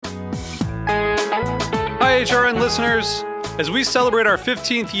HRN listeners. As we celebrate our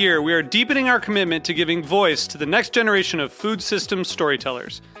 15th year, we are deepening our commitment to giving voice to the next generation of food systems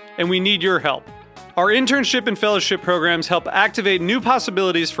storytellers, and we need your help. Our internship and fellowship programs help activate new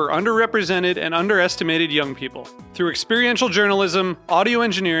possibilities for underrepresented and underestimated young people through experiential journalism, audio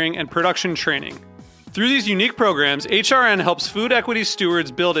engineering, and production training. Through these unique programs, HRN helps food equity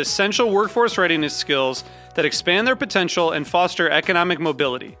stewards build essential workforce readiness skills that expand their potential and foster economic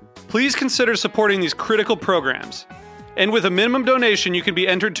mobility. Please consider supporting these critical programs. And with a minimum donation, you can be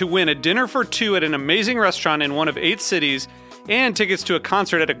entered to win a dinner for two at an amazing restaurant in one of 8 cities and tickets to a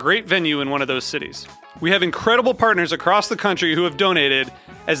concert at a great venue in one of those cities. We have incredible partners across the country who have donated,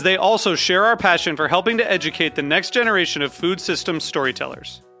 as they also share our passion for helping to educate the next generation of food systems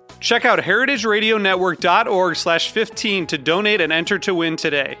storytellers. Check out heritageradionetwork.org/15 to donate and enter to win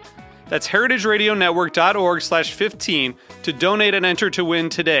today. That's heritageradionetwork.org/15 to donate and enter to win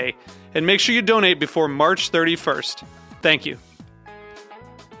today. And make sure you donate before March 31st. Thank you.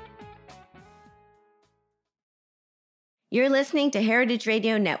 You're listening to Heritage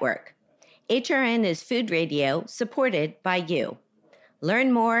Radio Network. HRN is food radio supported by you.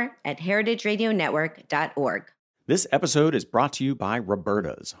 Learn more at heritageradionetwork.org. This episode is brought to you by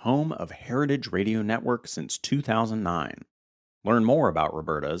Roberta's, home of Heritage Radio Network since 2009. Learn more about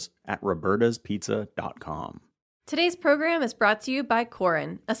Roberta's at robertaspizza.com. Today's program is brought to you by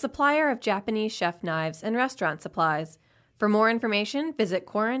Korin, a supplier of Japanese chef knives and restaurant supplies. For more information, visit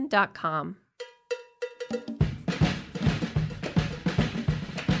korin.com.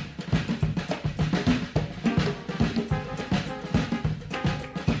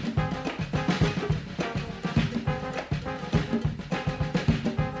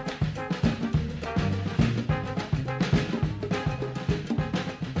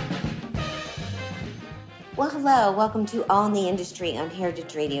 Well, hello. Welcome to All in the Industry on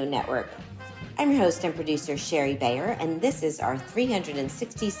Heritage Radio Network. I'm your host and producer, Sherry Bayer, and this is our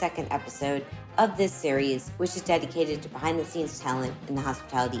 362nd episode of this series, which is dedicated to behind-the-scenes talent in the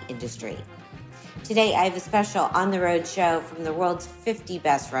hospitality industry. Today, I have a special on-the-road show from the world's 50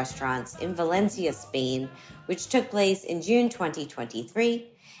 best restaurants in Valencia, Spain, which took place in June 2023,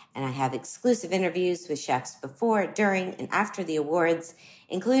 and I have exclusive interviews with chefs before, during, and after the awards,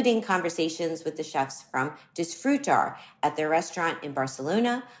 including conversations with the chefs from Disfrutar at their restaurant in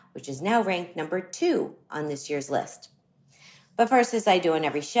Barcelona, which is now ranked number 2 on this year's list. But first, as I do on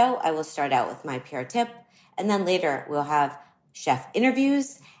every show, I will start out with my PR tip, and then later we'll have chef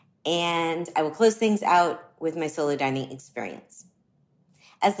interviews, and I will close things out with my solo dining experience.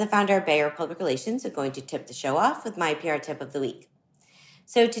 As the founder of Bayer Public Relations, I'm going to tip the show off with my PR tip of the week.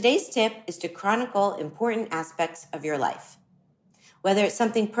 So today's tip is to chronicle important aspects of your life. Whether it's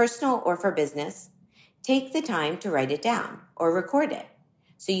something personal or for business, take the time to write it down or record it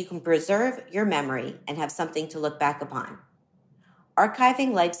so you can preserve your memory and have something to look back upon.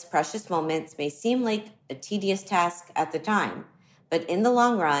 Archiving life's precious moments may seem like a tedious task at the time, but in the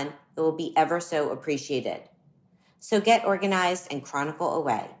long run, it will be ever so appreciated. So get organized and chronicle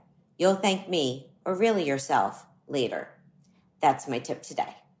away. You'll thank me, or really yourself, later. That's my tip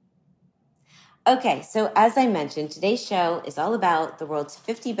today. Okay, so as I mentioned, today's show is all about the world's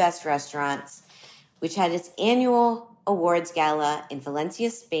 50 best restaurants, which had its annual awards gala in Valencia,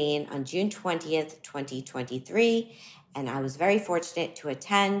 Spain on June 20th, 2023. And I was very fortunate to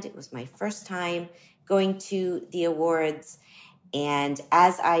attend. It was my first time going to the awards. And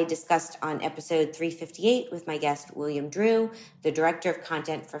as I discussed on episode 358 with my guest, William Drew, the director of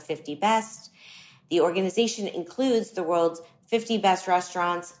content for 50 Best, the organization includes the world's 50 best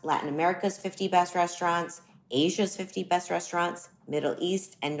restaurants, Latin America's 50 best restaurants, Asia's 50 best restaurants, Middle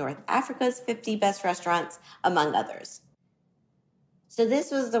East and North Africa's 50 best restaurants, among others. So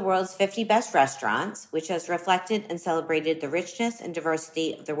this was the world's 50 best restaurants, which has reflected and celebrated the richness and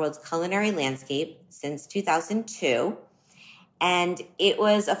diversity of the world's culinary landscape since 2002. And it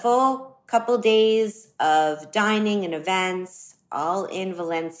was a full couple days of dining and events, all in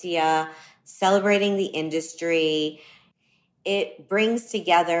Valencia, celebrating the industry. It brings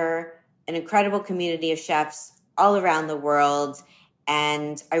together an incredible community of chefs all around the world.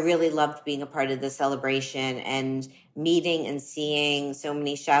 And I really loved being a part of the celebration and meeting and seeing so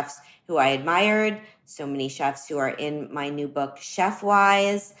many chefs who I admired, so many chefs who are in my new book, Chef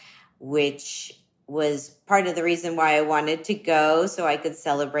Wise, which was part of the reason why I wanted to go so I could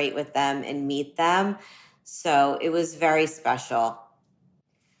celebrate with them and meet them. So it was very special.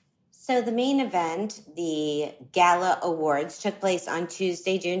 So the main event, the Gala Awards, took place on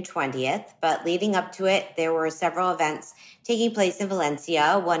Tuesday, June 20th, but leading up to it, there were several events taking place in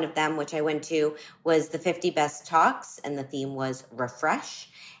Valencia. One of them, which I went to, was the 50 Best Talks, and the theme was Refresh.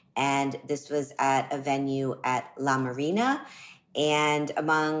 And this was at a venue at La Marina. And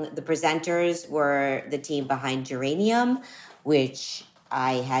among the presenters were the team behind Geranium, which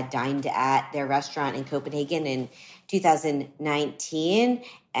I had dined at their restaurant in Copenhagen in 2019,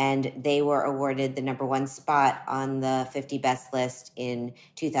 and they were awarded the #1 spot on the 50 best list in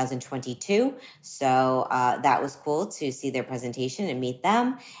 2022. So that was cool to see their presentation and meet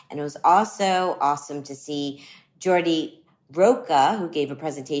them. And it was also awesome to see Jordi Roca, who gave a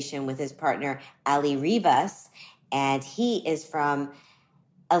presentation with his partner Ali Rivas, and he is from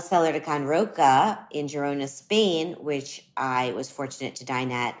El Celler de Can Roca in Girona, Spain, which I was fortunate to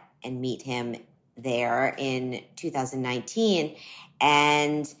dine at and meet him there in 2019.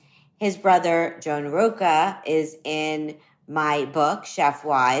 And his brother, Joan Roca, is in my book, Chef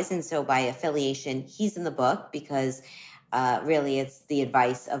Wise. And so by affiliation, he's in the book because really it's the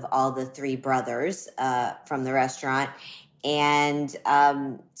advice of all the three brothers from the restaurant. And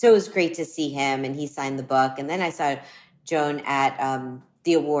so it was great to see him, and he signed the book. And then I saw Joan at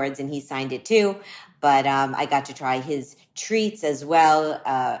the awards, and he signed it too. But I got to try his treats as well.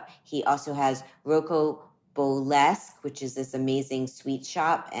 He also has Rocco Bolesque, which is this amazing sweet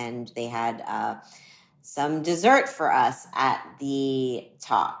shop, and they had some dessert for us at the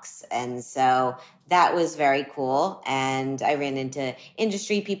talks. And so that was very cool. And I ran into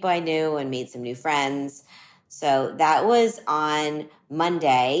industry people I knew and made some new friends. So that was on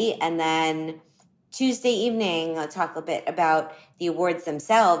Monday. And then Tuesday evening, I'll talk a bit about the awards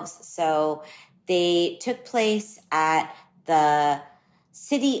themselves. So they took place at the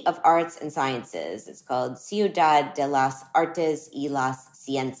City of Arts and Sciences. It's called Ciudad de las Artes y las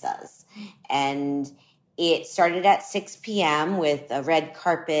Ciencias. And it started at 6 p.m. with a red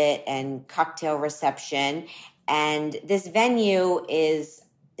carpet and cocktail reception. And this venue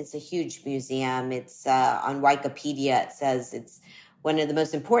it's a huge museum. It's on Wikipedia. It says it's one of the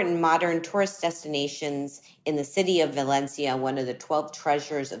most important modern tourist destinations in the city of Valencia, one of the 12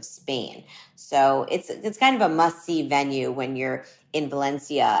 treasures of Spain. So it's kind of a must-see venue when you're in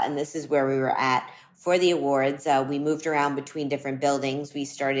Valencia, and this is where we were at for the awards. We moved around between different buildings. We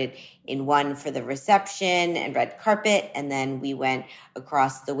started in one for the reception and red carpet, and then we went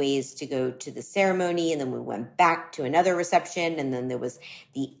across the ways to go to the ceremony, and then we went back to another reception, and then there was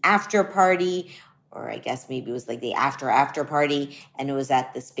the after party, or I guess maybe it was like the after party, and it was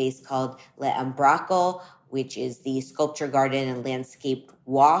at the space called Le Umbraco, which is the sculpture garden and landscape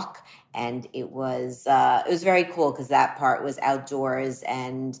walk. And it was very cool because that part was outdoors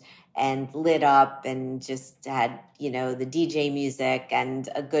and lit up and just had, the DJ music and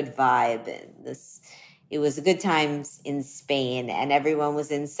a good vibe. And it was a good time in Spain, and everyone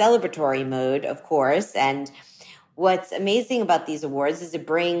was in celebratory mode, of course. And what's amazing about these awards is it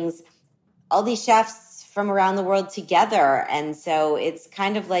brings all these chefs from around the world together. And so it's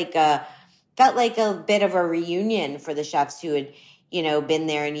kind of felt like a bit of a reunion for the chefs who had, been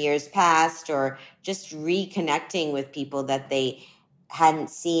there in years past, or just reconnecting with people that they hadn't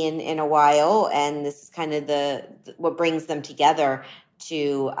seen in a while. And this is kind of what brings them together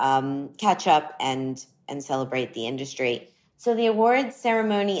to catch up and celebrate the industry. So the awards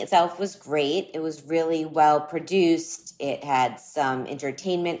ceremony itself was great. It was really well produced. It had some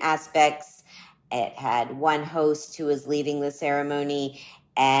entertainment aspects. It had one host who was leading the ceremony,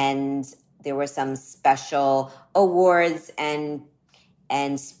 and there were some special awards and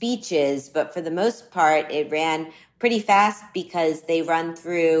speeches. But for the most part, it ran pretty fast because they run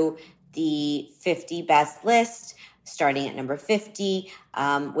through the 50 best list, starting at number 50,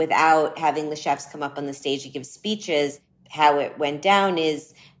 without having the chefs come up on the stage to give speeches. How it went down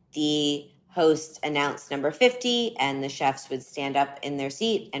is the host announced number 50, and the chefs would stand up in their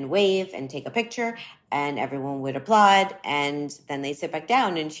seat and wave and take a picture, and everyone would applaud, and then they sit back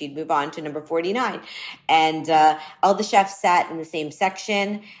down, and she'd move on to number 49. And all the chefs sat in the same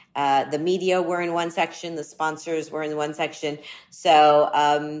section. The media were in one section. The sponsors were in one section.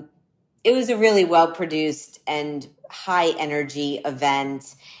 So it was a really well-produced and high-energy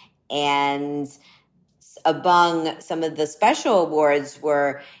event. And among some of the special awards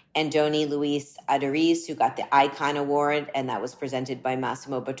were Andoni Luis Aduriz, who got the Icon Award, and that was presented by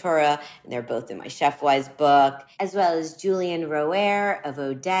Massimo Bottura, and they're both in my Chef Wise book, as well as Julian Roer of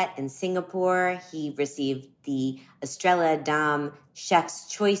Odette in Singapore. He received the Estrella Damm Chef's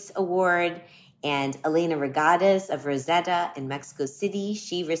Choice Award, and Elena Regadas of Rosetta in Mexico City.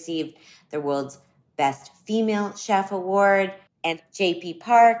 She received the world's Best Female Chef Award, and JP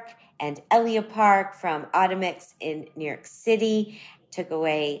Park and Elia Park from Automix in New York City took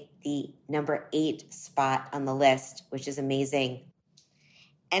away the number 8 spot on the list, which is amazing.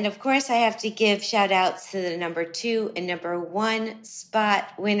 And of course, I have to give shout outs to the number 2 and number 1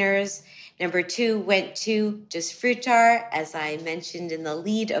 spot winners. Number 2 went to Disfrutar, as I mentioned in the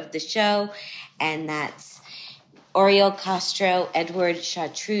lead of the show, and that's Oriol Castro, Edward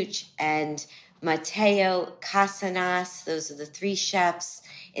Chartruch, and Mateo Casanas. Those are the 3 chefs.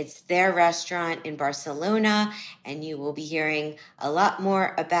 It's their restaurant in Barcelona, and you will be hearing a lot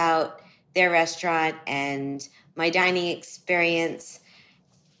more about their restaurant and my dining experience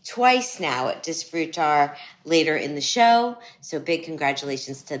twice now at Disfrutar later in the show. So big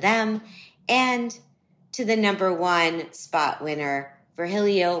congratulations to them. And to the number 1 spot winner,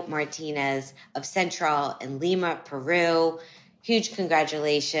 Virgilio Martinez of Central in Lima, Peru. Huge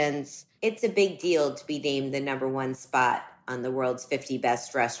congratulations. It's a big deal to be named the number 1 spot on the world's 50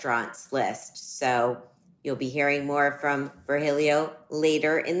 best restaurants list. So you'll be hearing more from Virgilio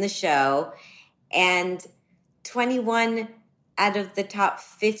later in the show. And 21 out of the top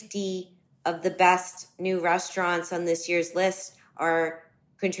 50 of the best new restaurants on this year's list are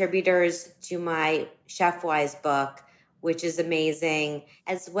contributors to my Chef-Wise book, which is amazing,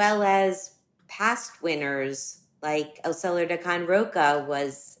 as well as past winners like El Cellar de Can Roca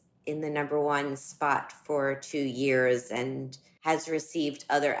was in the number 1 spot for 2 years and has received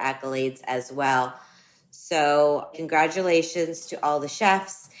other accolades as well. So congratulations to all the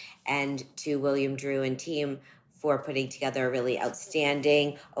chefs and to William Drew and team for putting together a really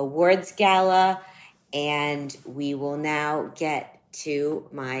outstanding awards gala. And we will now get to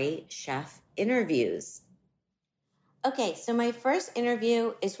my chef interviews. Okay, so my first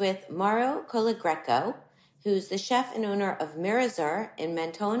interview is with Mauro Colagreco, who's the chef and owner of Mirazur in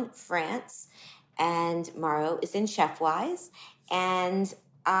Menton, France. And Mauro is in Chef-Wise. And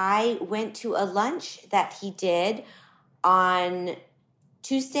I went to a lunch that he did on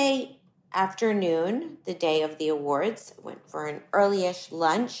Tuesday afternoon, the day of the awards. Went for an early-ish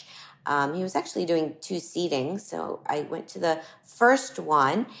lunch. He was actually doing 2 seatings, so I went to the first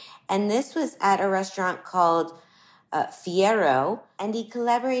one. And this was at a restaurant called Fierro, and he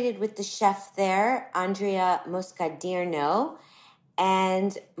collaborated with the chef there, Andrea Moscadino,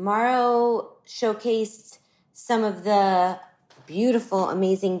 and Mauro showcased some of the beautiful,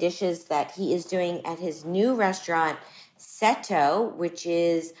 amazing dishes that he is doing at his new restaurant, Seto, which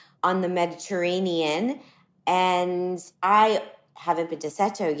is on the Mediterranean. And I haven't been to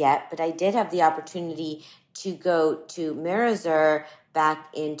Seto yet, but I did have the opportunity to go to Mirazur back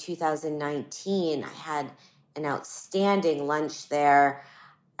in 2019. I had an outstanding lunch there,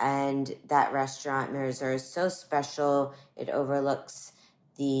 and that restaurant, Mirazur, is so special. It overlooks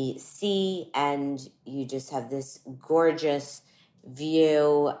the sea, and you just have this gorgeous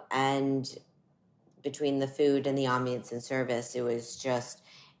view, and between the food and the ambience and service, it was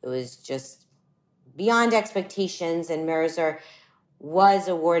just beyond expectations. And Mirazur was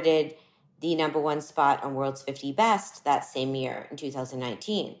awarded the number 1 spot on World's 50 Best that same year in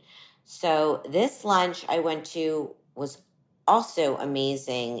 2019. So this lunch I went to was also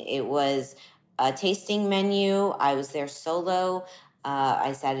amazing. It was a tasting menu. I was there solo.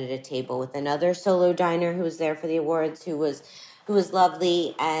 I sat at a table with another solo diner who was there for the awards, who was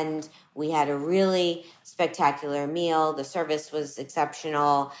lovely, and we had a really spectacular meal. The service was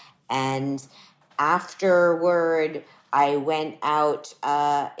exceptional, and afterward, I went out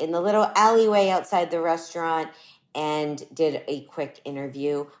in the little alleyway outside the restaurant and did a quick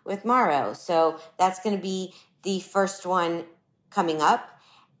interview with Mauro. So that's going to be the first one coming up.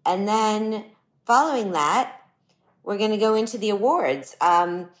 And then following that, we're going to go into the awards.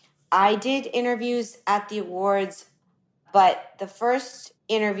 I did interviews at the awards, but the first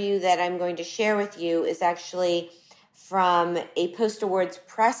interview that I'm going to share with you is actually from a post-awards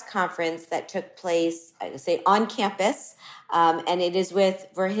press conference that took place, I would say, on campus. And it is with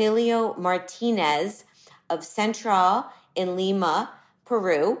Virgilio Martinez of Central in Lima,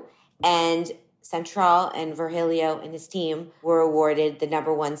 Peru. And Central and Virgilio and his team were awarded the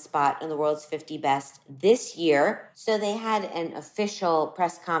number 1 spot in the world's 50 best this year. So they had an official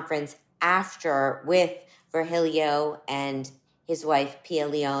press conference after with Virgilio and his wife Pia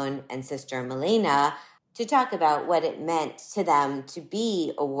Leon and sister Milena to talk about what it meant to them to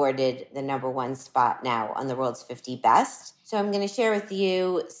be awarded the number 1 spot now on the world's 50 best. So I'm going to share with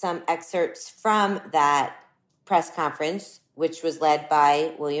you some excerpts from that press conference, which was led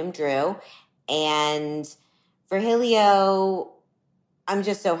by William Drew. And Virgilio, I'm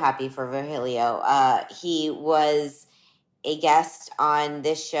just so happy for Virgilio. He was a guest on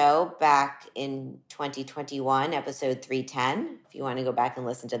this show back in 2021, episode 310, if you want to go back and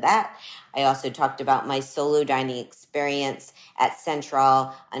listen to that. I also talked about my solo dining experience at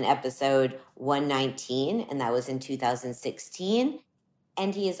Central on episode 119, and that was in 2016.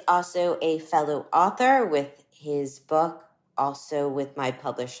 And he is also a fellow author with his book, also with my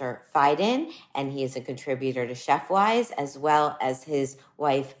publisher, Fiden, and he is a contributor to ChefWise, as well as his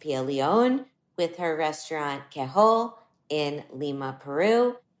wife, Pia Leon, with her restaurant, Quejol, in Lima,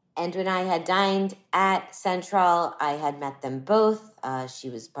 Peru. And when I had dined at Central, I had met them both. She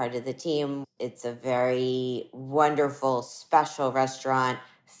was part of the team. It's a very wonderful, special restaurant,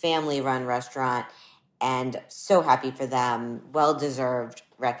 family-run restaurant, and so happy for them. Well-deserved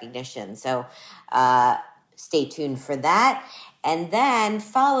recognition. So stay tuned for that. And then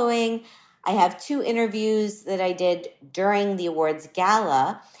following, I have 2 interviews that I did during the awards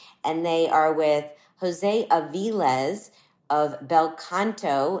gala, and they are with Jose Aviles of Bel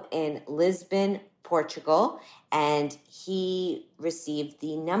Canto in Lisbon, Portugal, and he received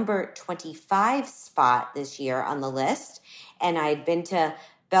the number 25 spot this year on the list. And I'd been to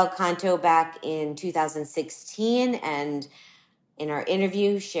Bel Canto back in 2016, and in our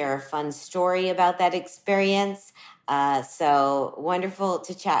interview, share a fun story about that experience. So wonderful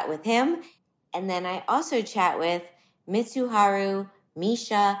to chat with him. And then I also chat with Mitsuharu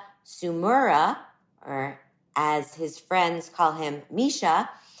Misha Sumura, or as his friends call him, Misha,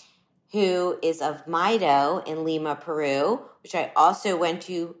 who is of Maido in Lima, Peru, which I also went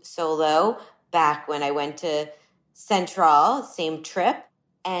to solo back when I went to Central, same trip.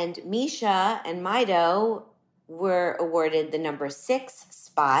 And Misha and Maido were awarded the number 6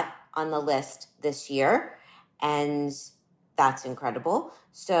 spot on the list this year. And that's incredible.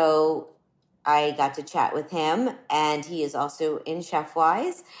 So I got to chat with him, and he is also in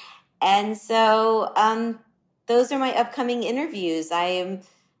ChefWise. And so those are my upcoming interviews. I am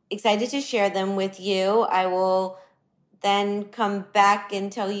excited to share them with you. I will then come back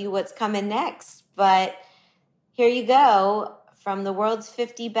and tell you what's coming next. But here you go, from the world's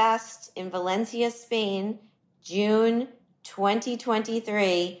 50 best in Valencia, Spain, June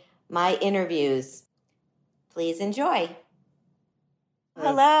 2023, my interviews. Please enjoy.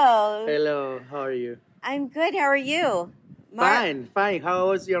 Hello. Hello, how are you? I'm good. How are you? Fine. How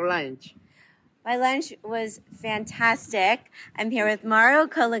was your lunch? My lunch was fantastic. I'm here with Mauro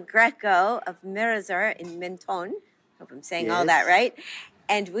Colagreco of Mirazur in Menton. Hope I'm saying all that right.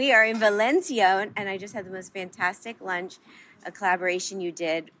 And we are in Valencia, and I just had the most fantastic lunch, a collaboration you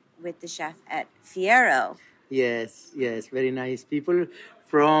did with the chef at Fierro. Yes, very nice people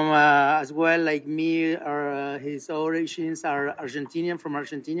from as well like me. His origins are Argentinian, from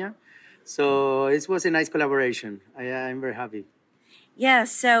Argentina, so it was a nice collaboration. I'm very happy. Yeah.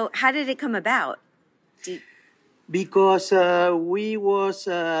 So how did it come about? Because we was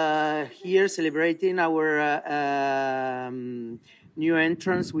here celebrating our new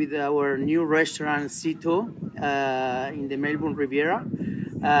entrance with our new restaurant Cito in the Melbourne Riviera.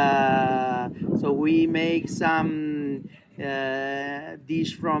 So we make some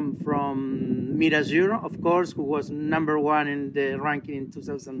dish from Mirazur, of course, who was number 1 in the ranking in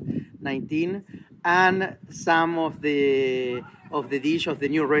 2019, and some of the dish of the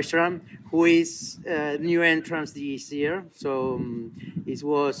new restaurant, who is new entrance this year. So it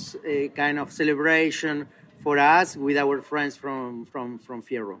was a kind of celebration for us with our friends from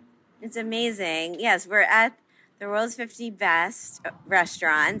Fierro. It's amazing. Yes, we're at the world's 50 best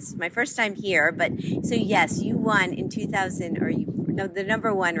restaurants. My first time here, but so yes, you won in 2000, or the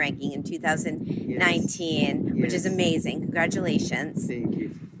number 1 ranking in 2019, which is amazing. Congratulations. Thank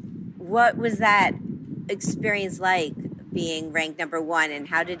you. What was that experience like, being ranked number 1, and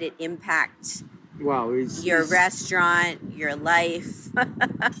how did it impact your restaurant, your life?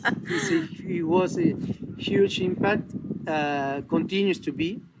 It was a huge impact, continues to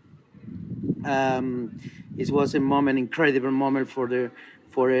be. It was a moment, incredible moment for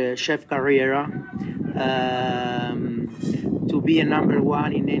a chef career, to be a number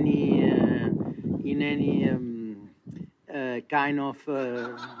 1 in any kind of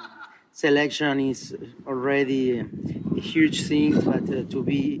selection is already a huge thing, but to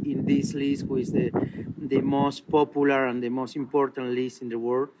be in this list, which is the most popular and the most important list in the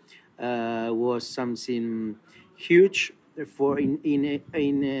world, was something huge for in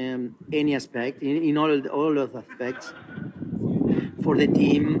any aspect, in all of the aspects, for the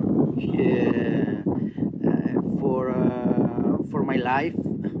team, for my life,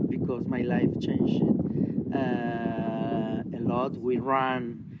 because my life changed a lot. We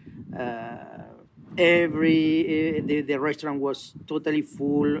ran the restaurant was totally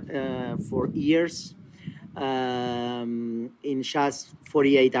full for years, in just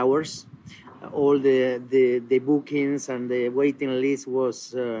 48 hours. All the bookings and the waiting list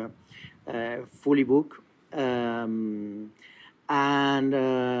was fully booked, and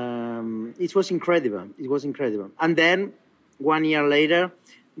it was incredible. And then 1 year later,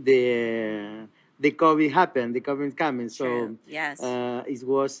 the COVID happened. The COVID coming. So True. Yes. It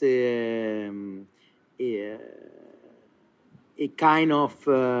was a kind of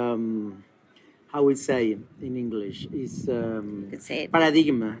how we say in English is Could say it.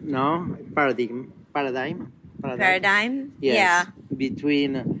 paradigm. No, paradigm. Paradigm. Yes. Yeah.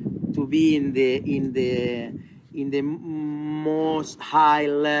 Between to be in the most high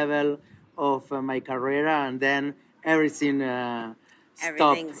level of my career, and then everything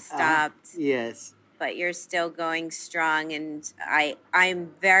Everything stopped. Yes. But you're still going strong, and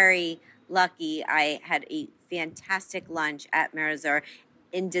I'm very lucky. I had a fantastic lunch at Mirazor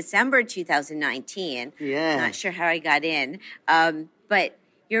in December 2019. Yeah. Not sure how I got in, but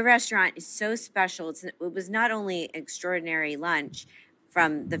your restaurant is so special. It was not only an extraordinary lunch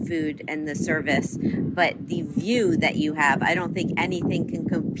from the food and the service, but the view that you have. I don't think anything can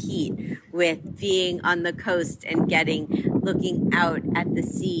compete with being on the coast and looking out at the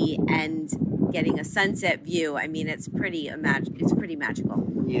sea and getting a sunset view. I mean, it's pretty magical.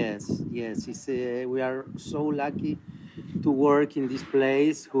 Yes. It's, we are so lucky to work in this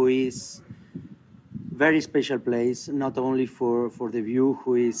place, who is very special place, not only for the view,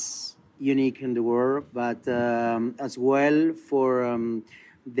 who is unique in the world, but as well for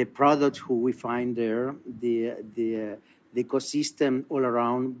the products who we find there, the ecosystem all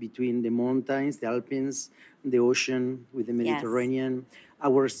around between the mountains, the Alpines, the ocean with the Mediterranean,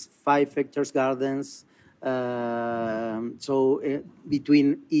 our 5 hectares gardens.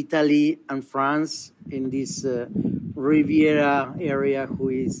 Between Italy and France in this Riviera area, who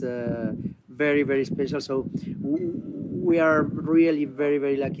is very, very special. So we are really very,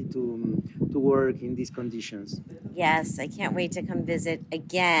 very lucky to work in these conditions. Yes, I can't wait to come visit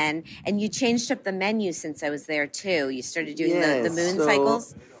again. And you changed up the menu since I was there too. You started doing the moon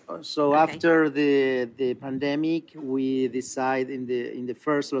cycles. So okay. After the pandemic, we decided in the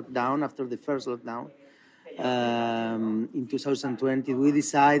first lockdown, after the first lockdown, in 2020, we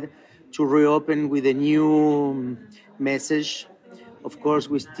decided to reopen with a new message. Of course,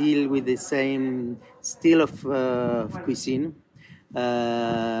 we still with the same style of cuisine,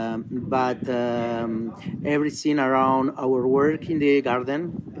 but everything around our work in the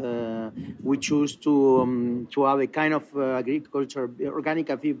garden, we choose to have a kind of agriculture, organic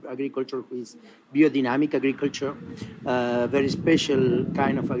agriculture, which is biodynamic agriculture, very special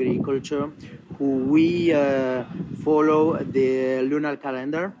kind of agriculture, who we follow the lunar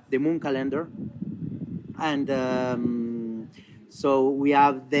calendar, the moon calendar, and so we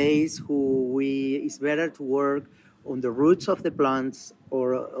have days it's better to work on the roots of the plants,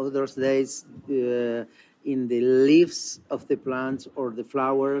 or other days in the leaves of the plants, or the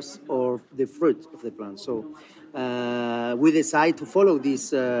flowers, or the fruit of the plant. So we decide to follow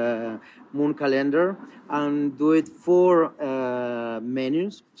this moon calendar and do it 4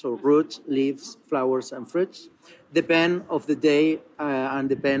 menus. So roots, leaves, flowers, and fruits, depend of the day and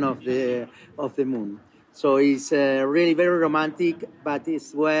depend of the moon. So it's really very romantic, but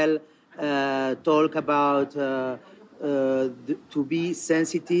it's well talk about to be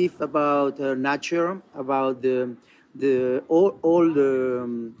sensitive about nature, about all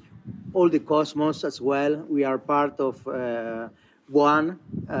the cosmos as well. We are part of one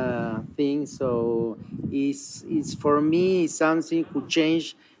thing. So it's for me something who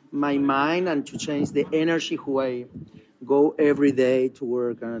changed my mind and to change the energy who I go every day to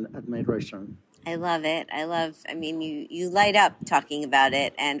work at my restaurant. I love it. I mean, you light up talking about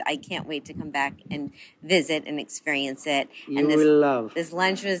it, and I can't wait to come back and visit and experience it. You will love. This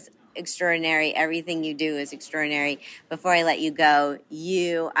lunch was extraordinary. Everything you do is extraordinary. Before I let you go,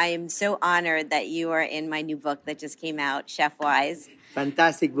 I am so honored that you are in my new book that just came out, Chef Wise.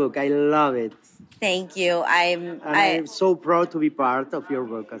 Fantastic book. I love it. Thank you. I'm so proud to be part of your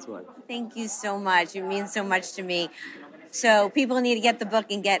book as well. Thank you so much. It means so much to me. So people need to get the book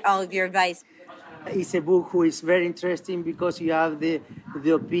and get all of your advice. It's a book who is very interesting because you have the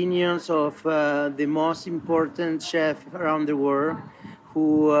opinions of the most important chef around the world,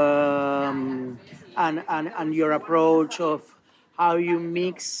 who and your approach of how you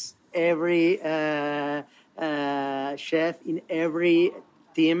mix every chef in every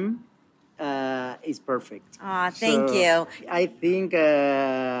team is perfect. Thank you. I think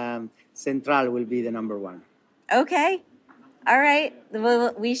Central will be the number 1. Okay. All right.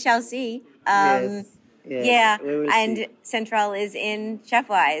 We shall see. Yes, yeah, and see. Central is in Chef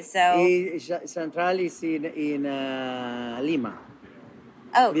Wise, so Central is in Lima.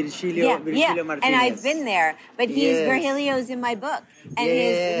 Oh, Virgilio Martinez. And I've been there, but Virgilio's in my book, and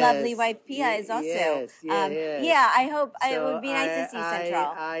his lovely wife Pia is also. Yes. Yeah, I hope it would be nice to see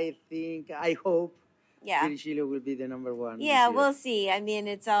Central. I hope Yeah. Chile will be the number one. Yeah, we'll see. I mean,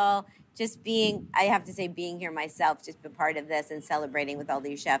 it's all just I have to say, being here myself, just be part of this and celebrating with all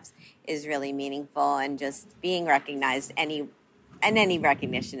these chefs is really meaningful, and just being recognized. Any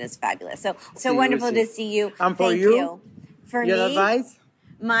recognition is fabulous. So wonderful to see you. And for Thank you. For your me, advice?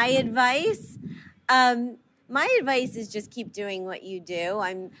 My advice is just keep doing what you do.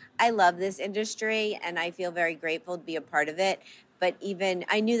 I love this industry, and I feel very grateful to be a part of it. But even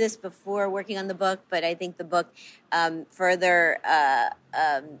I knew this before working on the book, but I think the book further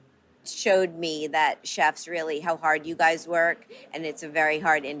showed me that chefs really how hard you guys work, and it's a very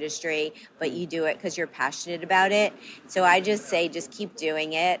hard industry, but you do it because you're passionate about it. So I just say, just keep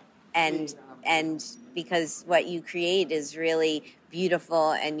doing it, and because what you create is really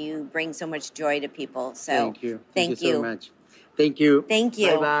beautiful, and you bring so much joy to people. So thank you so much. Thank you.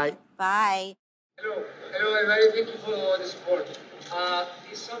 Bye. Hello everybody. Thank you for the support.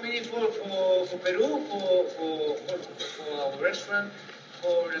 It's so meaningful for Peru, for our restaurant,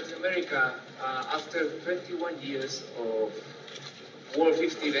 for Latin America. After 21 years of World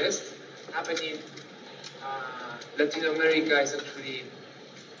 50 Best happening, Latin America is actually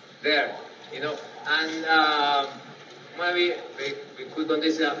there, and maybe we quick on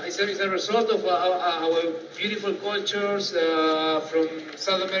this. It's a result of our beautiful cultures from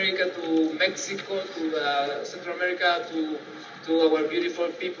South America to Mexico to Central America to our beautiful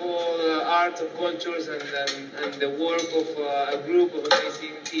people, art and cultures, and the work of a group of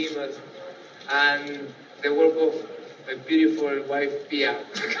amazing team, and the work of my beautiful wife Pia.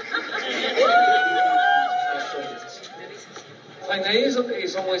 Finally,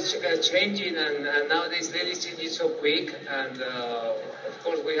 is always changing, and nowadays ladies changing so quick. And of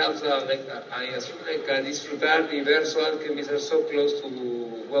course, we have I assume Disfrutar, Universal can be so close to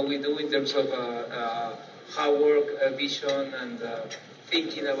what we do in terms of hard work, vision, and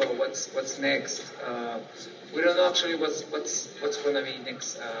thinking about what's next. We don't know actually what's going to be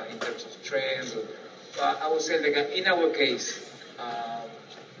next in terms of trends. But I would say, in our case.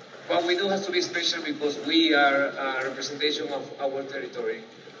 What we do has to be special because we are a representation of our territory,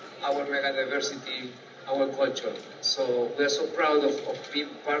 our mega diversity, our culture. So we are so proud of being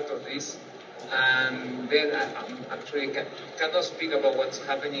part of this. And then I actually cannot speak about what's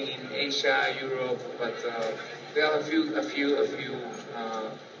happening in Asia, Europe, but we have a few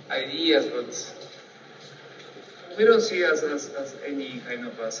ideas, but we don't see us as any kind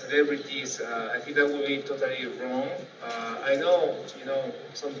of celebrities. I think that would be totally wrong. I know,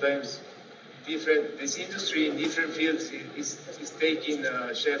 sometimes this industry in different fields is taking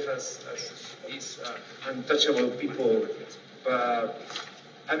chef as these untouchable people. But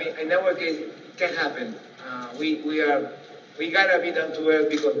I mean, in our case, it can happen. We gotta be down to earth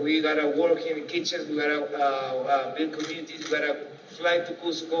because we gotta work in kitchens. We gotta build communities. We gotta fly to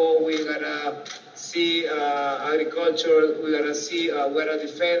Cusco. We gotta see agriculture. We gotta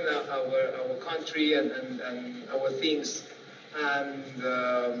defend our country and our things. And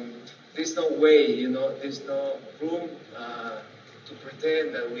there's no way, there's no room to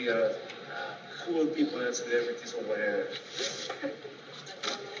pretend that we are cool people and celebrities or whatever.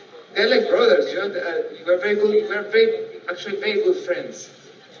 They're like brothers, we're very good. We're actually very good friends.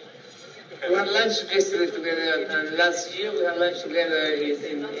 We had lunch yesterday together, and last year we had lunch together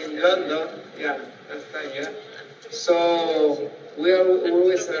in London. Yeah, last time, yeah. So we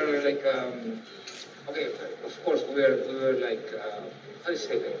always are like, okay, of course we were like, how do you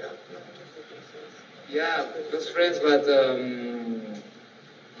say like that? Yeah, close friends, but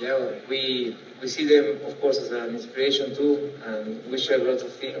yeah, we see them, of course, as an inspiration too, and we share lots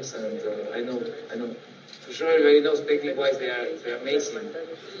of things. And I know, for sure, everybody knows technique-wise they're amazing,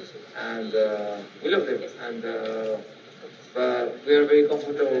 and we love them. And but we are very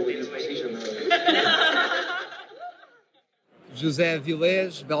comfortable with this position now. José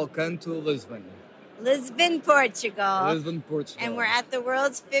Avilés, Belcanto, Lisbon. Lisbon, Portugal. Lisbon, Portugal. And we're at the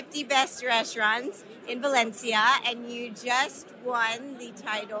world's 50 best restaurants in Valencia, and you just won the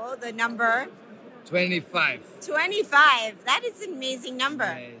title, the number 25. 25. That is an amazing number.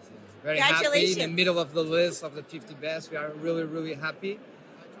 Amazing. Very happy in the middle of the list of the 50 best. We are really, really happy.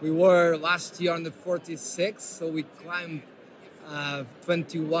 We were last year on the 46th, so we climbed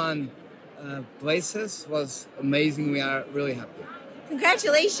 21 places. It was amazing. We are really happy.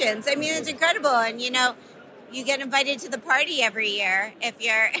 Congratulations. I mean, it's incredible. And, you get invited to the party every year if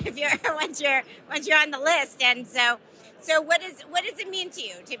you're once you're on the list. And so what does it mean to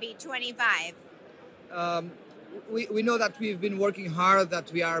you to be 25? We know that we've been working hard,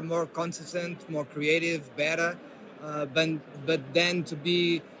 that we are more consistent, more creative, better. But then to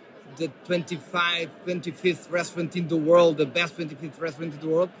be the 25th restaurant in the world, the best 25th restaurant in the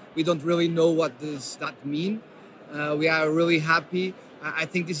world. We don't really know what does that mean. We are really happy. I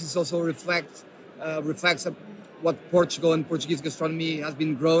think this is also reflects what Portugal and Portuguese gastronomy has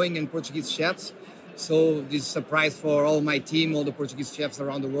been growing, and Portuguese chefs. So this is a prize for all my team, all the Portuguese chefs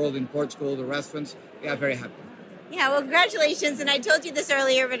around the world in Portugal, the restaurants. We are very happy. Yeah, well, congratulations. And I told you this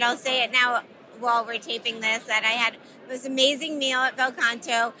earlier, but I'll say it now while we're taping this, that I had this amazing meal at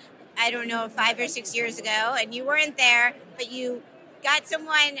Belcanto, I don't know, 5 or 6 years ago, and you weren't there, but you got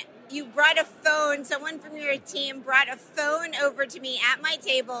someone, you brought a phone, someone from your team brought a phone over to me at my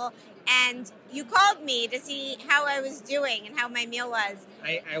table, and you called me to see how I was doing and how my meal was.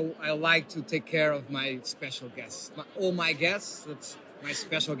 I like to take care of my special guests. All my guests, my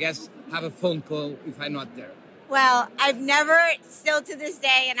special guests, have a phone call if I'm not there. Well, I've never, still to this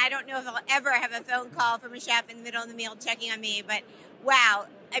day, and I don't know if I'll ever have a phone call from a chef in the middle of the meal checking on me, but wow.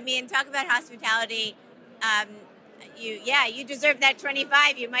 I mean, talk about hospitality. You deserve that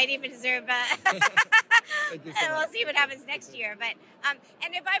 25. You might even deserve and we'll see what happens next year. But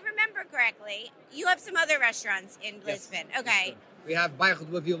and if I remember correctly, you have some other restaurants in Lisbon. Yes. Okay. Yes, we have Bairro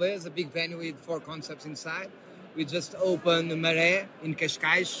do Avilés, a big venue with 4 concepts inside. We just opened Maré in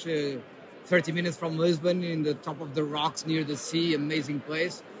Cascais, 30 minutes from Lisbon, in the top of the rocks near the sea. Amazing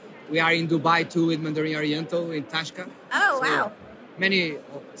place. We are in Dubai too with Mandarin Oriental in Tasca. Oh, wow.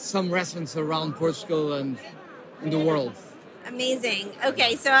 Some restaurants around Portugal and in the world. Amazing.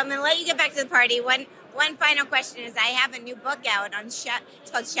 Okay, so I'm going to let you get back to the party. One final question is, I have a new book out on chef.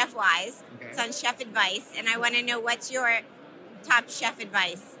 It's called Chef Wise. Okay. It's on chef advice, and I want to know what's your top chef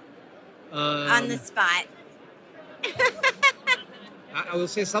advice on the spot. I will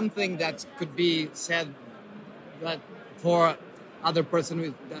say something that could be said, but for other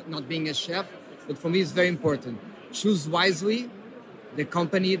person not being a chef, but for me it's very important. Choose wisely the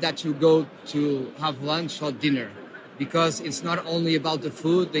company that you go to have lunch or dinner, because it's not only about the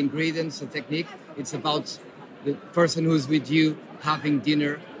food, the ingredients, the technique, it's about the person who's with you having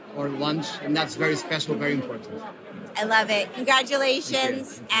dinner or lunch, and that's very special, very important. I love it.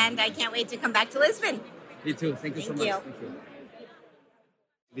 Congratulations, and I can't wait to come back to Lisbon. Me too. Thank you so much. Thank you.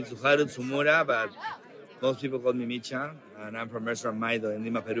 Mitsuharu Tsumura, but most people call me Micha, and I'm from Restaurant Maido in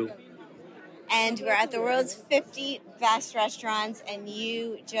Lima, Peru. And we're at the world's 50 best restaurants, and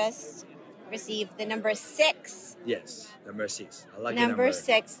you just received the number 6. Yes, number 6. A lucky number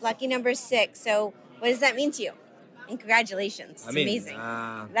 6, lucky number 6. So what does that mean to you? And congratulations. It's amazing.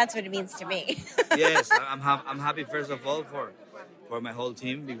 That's what it means to me. Yes, I'm happy first of all for my whole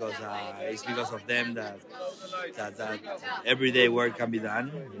team, because it's because of them that everyday work can be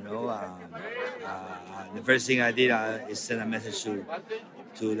done. You know, the first thing I did is send a message to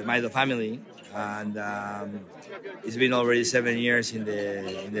the Maido family, and it's been already 7 years in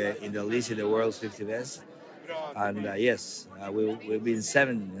the list in the world's 50 best. And yes, we've been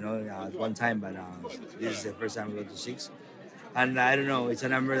 7, you know, at one time, but this is the first time we go to 6. And I don't know, it's a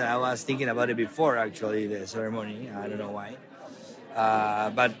number that I was thinking about it before actually the ceremony. I don't know why.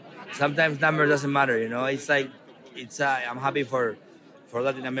 But sometimes number doesn't matter, you know. It's like I'm happy for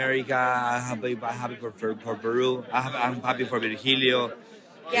Latin America. I'm happy for Peru. I'm happy for Virgilio.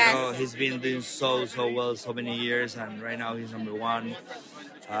 Yes. You know, he's been doing so well so many years, and right now he's number 1.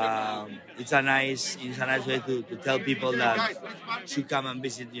 It's a nice way to tell people that should come and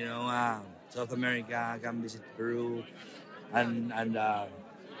visit, you know, South America, come visit Peru, and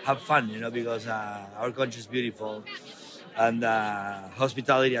have fun, you know, because our country is beautiful. And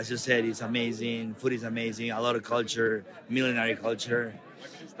hospitality, as you said, is amazing. Food is amazing. A lot of culture, millenary culture,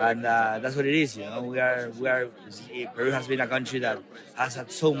 and that's what it is. You know, we are. Peru has been a country that has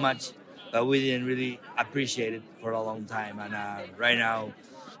had so much, but we didn't really appreciate it for a long time. And right now,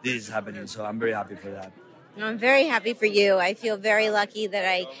 this is happening. So I'm very happy for that. I'm very happy for you. I feel very lucky that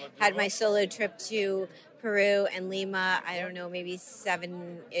I had my solo trip to Peru and Lima, I don't know, maybe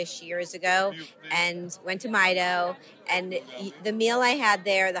 7-ish years ago, and went to Maido, and the meal I had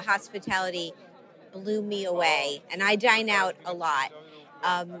there, the hospitality blew me away, and I dine out a lot.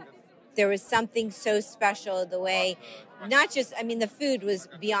 There was something so special, the way, not just, I mean, the food was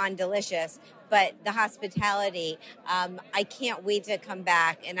beyond delicious, but the hospitality, I can't wait to come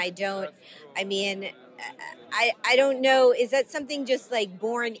back, and I don't know, is that something just like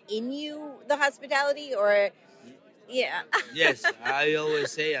born in you, the hospitality, or, yeah? Yes, I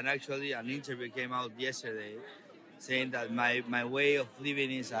always say, and actually an interview came out yesterday saying that my way of living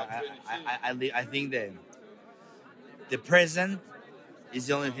is, I think the present is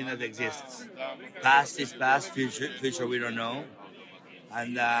the only thing that exists. Past is past, future we don't know.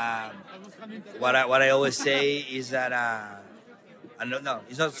 And what I always say is that no,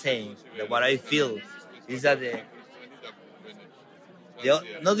 it's not saying that what I feel is that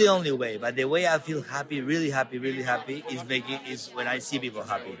not the only way, but the way I feel happy, really happy, is when I see people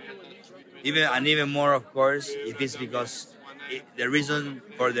happy. Even more, of course, if it's because the reason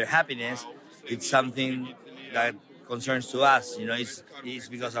for their happiness, it's something that concerns to us. You know, it's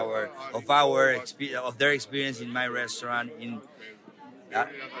because of their experience in my restaurant in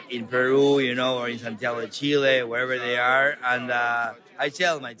Peru, you know, or in Santiago de Chile, wherever they are, and I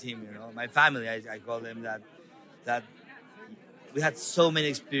tell my team, you know, my family, I call them that we had so many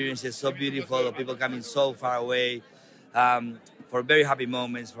experiences, so beautiful, of people coming so far away, for very happy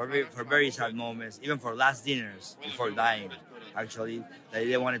moments, for very sad moments, even for last dinners before dying. Actually,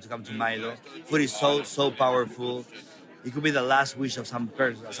 they wanted to come to Milo. Food is so powerful. It could be the last wish of some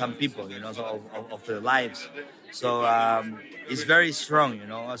people, you know, of their lives. So it's very strong, you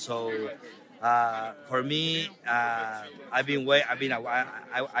know. So for me, I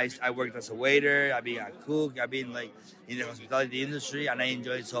worked as a waiter. I've been a cook. I've been like in the hospitality industry, and I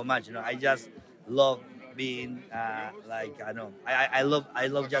enjoy it so much. You know, I just love being I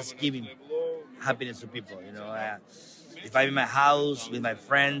love just giving happiness to people. You know, if I'm in my house with my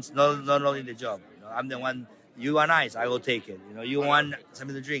friends, not only the job. You know, I'm the one. You want ice, I will take it. You know, you want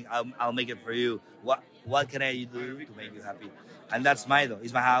something to drink, I'll make it for you. What can I do to make you happy? And that's Milo.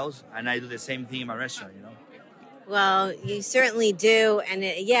 It's my house, and I do the same thing in my restaurant. You know. Well, you certainly do, and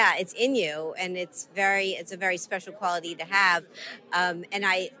it's in you, and it's a very special quality to have. And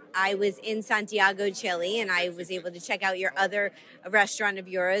I was in Santiago, Chile, and I was able to check out your other restaurant of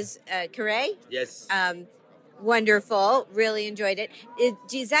yours, Carré. Yes. Wonderful. Really enjoyed it.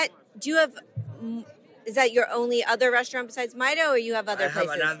 Is that your only other restaurant besides Maido, or you have other places?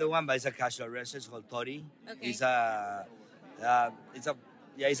 I have another one, but it's a casual restaurant. It's called Tori. Okay.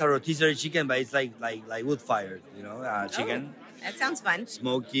 It's a rotisserie chicken, but it's like wood fired, you know, chicken. Oh, that sounds fun.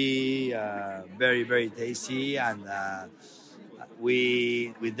 Smoky, very, very tasty, and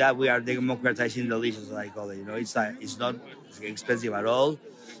we are democratizing delicious, as I call it. You know, it's not expensive at all.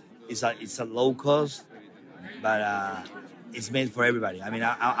 It's a low cost, but it's made for everybody. I mean,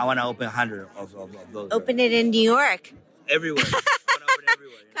 I want to open 100 of those. Open it in New York. Everywhere. I want to open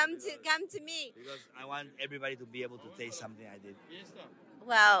everywhere. Come to me. Because I want everybody to be able to taste something I did.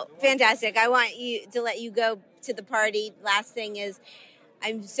 Well, fantastic. I want you to let you go to the party. Last thing is,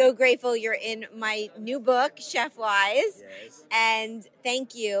 I'm so grateful you're in my new book, Chef Wise. Yes. And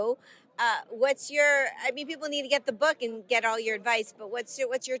thank you. People need to get the book and get all your advice, but what's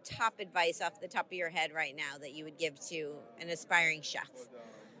your top advice off the top of your head right now that you would give to an aspiring chef?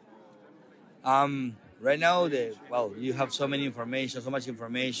 Right now, you have so much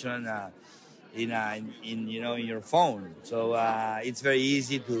information in your phone. So it's very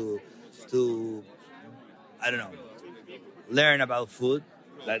easy to I don't know, learn about food.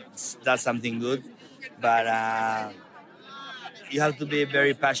 That's something good, but you have to be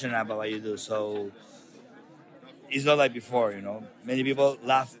very passionate about what you do. So it's not like before, you know. Many people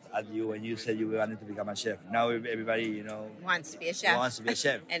laughed at you when you said you wanted to become a chef. Now everybody, you know, wants to be a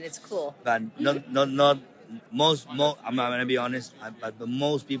chef. And it's cool. But not most. I'm gonna be honest. But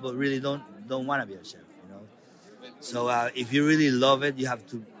most people really don't want to be a chef, you know. So if you really love it, you have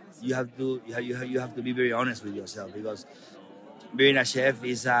to be very honest with yourself, because being a chef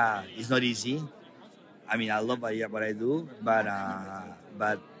is not easy. I mean, I love what I do, but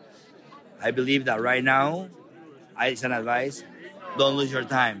I believe that right now, it's an advice: don't lose your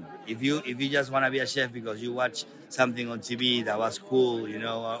time. If you just want to be a chef because you watch something on TV that was cool, you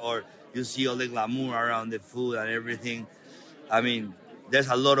know, or you see all the glamour around the food and everything, I mean, there's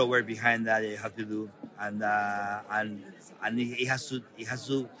a lot of work behind that you have to do, and it has to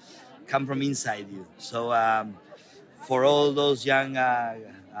come from inside you. So for all those young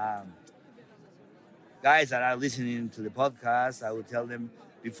guys that are listening to the podcast, I would tell them,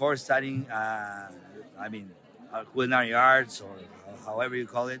 before studying, culinary arts, or however you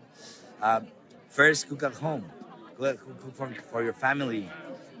call it, first cook at home. Cook for your family,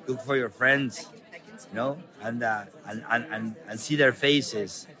 cook for your friends, you know, and see their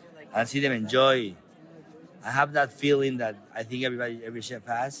faces, and see them enjoy. I have that feeling that I think every chef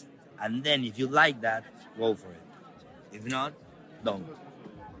has, and then if you like that, go for it. If not, don't.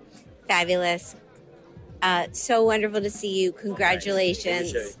 Fabulous. So wonderful to see you.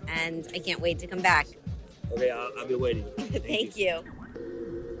 Congratulations. Right. And I can't wait to come back. Okay, I'll be waiting. Thank you.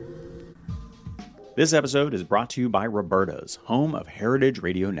 This episode is brought to you by Roberta's, home of Heritage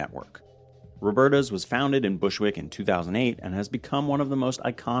Radio Network. Roberta's was founded in Bushwick in 2008 and has become one of the most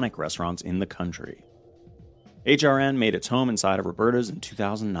iconic restaurants in the country. HRN made its home inside of Roberta's in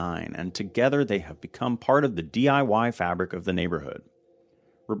 2009, and together they have become part of the DIY fabric of the neighborhood.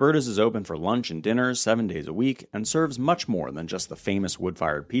 Roberta's is open for lunch and dinner 7 days a week and serves much more than just the famous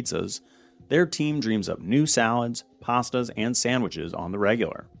wood-fired pizzas. Their team dreams up new salads, pastas, and sandwiches on the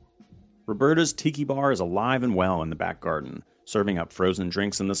regular. Roberta's Tiki Bar is alive and well in the back garden, serving up frozen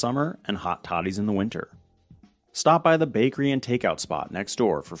drinks in the summer and hot toddies in the winter. Stop by the bakery and takeout spot next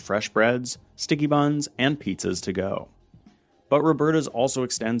door for fresh breads, sticky buns, and pizzas to go. But Roberta's also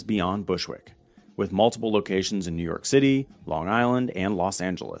extends beyond Bushwick, with multiple locations in New York City, Long Island, and Los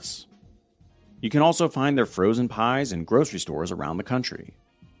Angeles. You can also find their frozen pies in grocery stores around the country.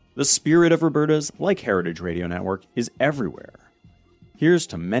 The spirit of Roberta's, like Heritage Radio Network, is everywhere. Here's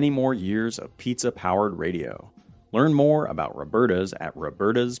to many more years of pizza-powered radio. Learn more about Roberta's at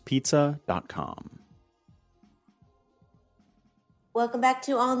robertaspizza.com. Welcome back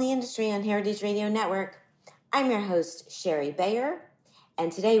to All in the Industry on Heritage Radio Network. I'm your host, Sherry Bayer,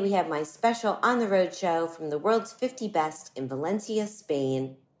 and today we have my special on-the-road show from the World's 50 Best in Valencia,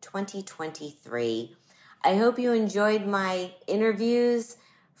 Spain, 2023. I hope you enjoyed my interviews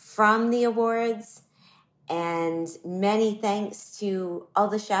from the awards, and many thanks to all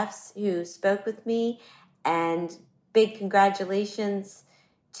the chefs who spoke with me, and big congratulations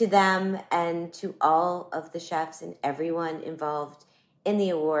to them and to all of the chefs and everyone involved in the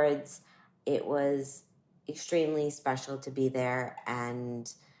awards. It was extremely special to be there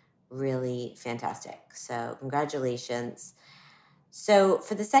and really fantastic. So congratulations. So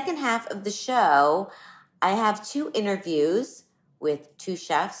for the second half of the show, I have two interviews with two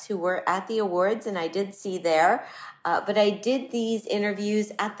chefs who were at the awards, and I did see there, but I did these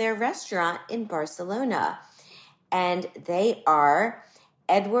interviews at their restaurant in Barcelona. And they are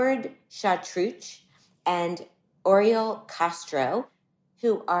Edward Chartruch and Oriol Castro,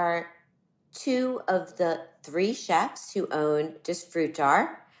 who are two of the three chefs who own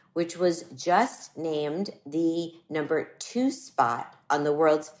Disfrutar, which was just named the number 2 spot on the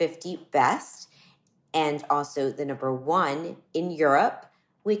world's 50 best, and also the number 1 in Europe,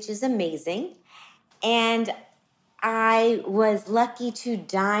 which is amazing. And I was lucky to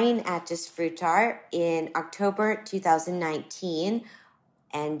dine at Disfrutar in October 2019.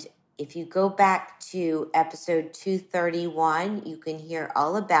 And if you go back to episode 231, you can hear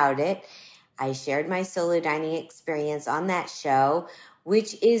all about it. I shared my solo dining experience on that show,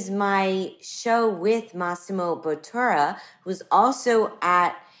 which is my show with Massimo Bottura, who's also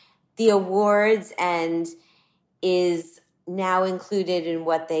at the awards and is now included in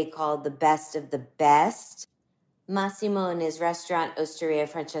what they call the best of the best. Massimo and his restaurant, Osteria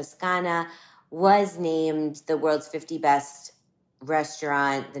Francescana, was named the world's 50 best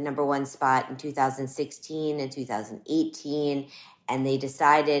restaurant, the number 1 spot in 2016 and 2018. And they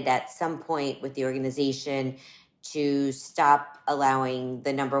decided at some point with the organization to stop allowing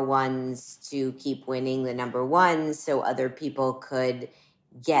the number 1s to keep winning the number 1s so other people could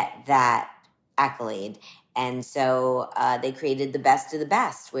get that accolade. And so they created the best of the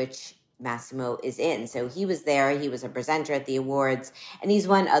best, which Massimo is in. So he was there. He was a presenter at the awards, and he's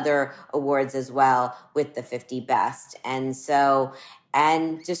won other awards as well with the 50 best. And so,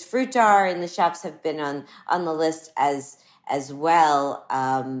 and Disfrutar and the chefs have been on the list as well.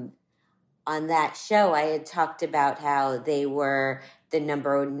 On that show, I had talked about how they were the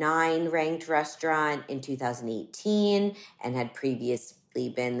number 9 ranked restaurant in 2018 and had previously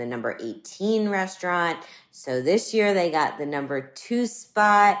been the number 18 restaurant. So this year they got the number 2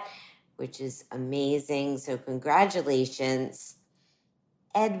 spot, which is amazing. So congratulations.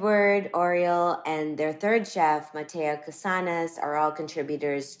 Edward, Oriol, and their third chef, Mateo Casanas, are all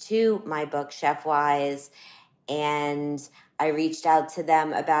contributors to my book, Chef Wise. And I reached out to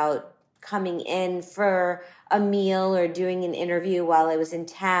them about coming in for a meal or doing an interview while I was in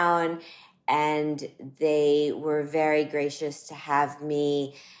town. And they were very gracious to have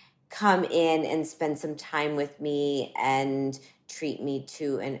me come in and spend some time with me and treat me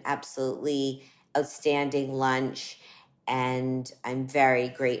to an absolutely outstanding lunch. And I'm very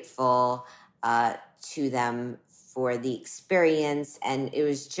grateful to them for the experience. And it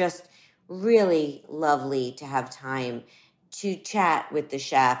was just really lovely to have time to chat with the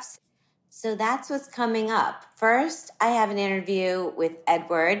chefs. So that's what's coming up. First, I have an interview with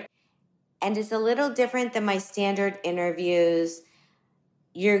Edward, and it's a little different than my standard interviews.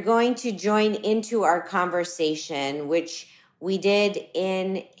 You're going to join into our conversation, which we did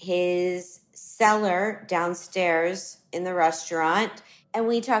in his cellar downstairs in the restaurant. And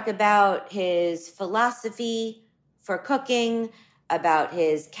we talk about his philosophy for cooking, about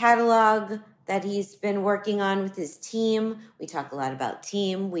his catalog that he's been working on with his team. We talk a lot about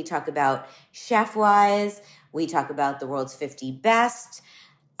team. We talk about Chef Wise. We talk about the world's 50 best.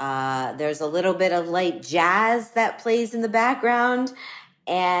 There's a little bit of light jazz that plays in the background.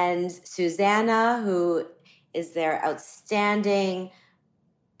 And Susanna, who is their outstanding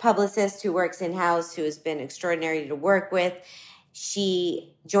publicist who works in-house, who has been extraordinary to work with.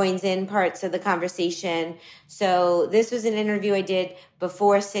 She joins in parts of the conversation. So this was an interview I did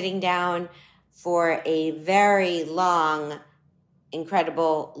before sitting down for a very long,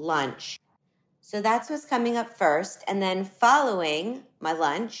 incredible lunch. So that's what's coming up first. And then following my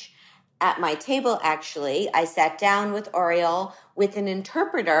lunch, at my table, actually, I sat down with Oriol with an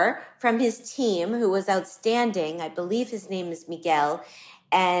interpreter from his team who was outstanding. I believe his name is Miguel.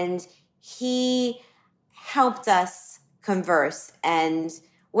 And he helped us converse. And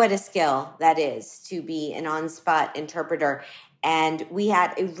what a skill that is to be an on-spot interpreter. And we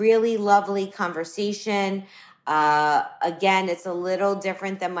had a really lovely conversation. Again, it's a little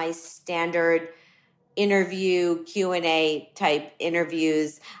different than my standard interview, Q&A type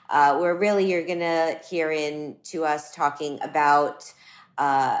interviews, where really you're going to hear into us talking about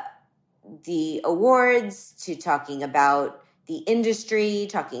the awards, to talking about the industry,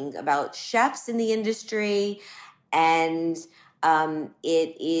 talking about chefs in the industry, and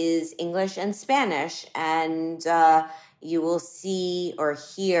it is English and Spanish, and you will see or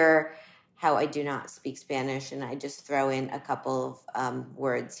hear how I do not speak Spanish, and I just throw in a couple of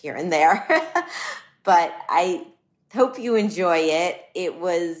words here and there. But I hope you enjoy it. It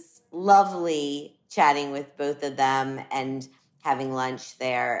was lovely chatting with both of them and having lunch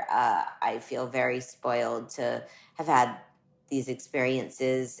there. I feel very spoiled to have had these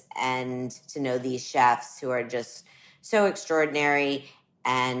experiences and to know these chefs who are just so extraordinary,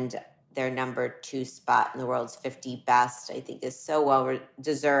 and their number 2 spot in the world's 50 best, I think, is so well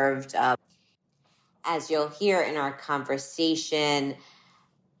deserved. As you'll hear in our conversation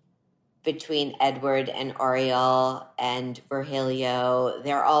between Edward and Oriol and Virgilio,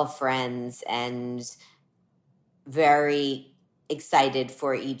 they're all friends and very excited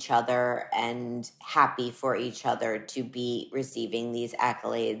for each other and happy for each other to be receiving these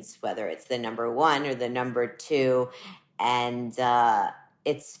accolades, whether it's the number 1 or the number 2. And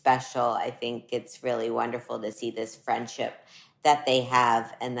it's special. I think it's really wonderful to see this friendship that they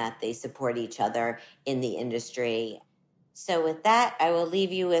have and that they support each other in the industry. So with that, I will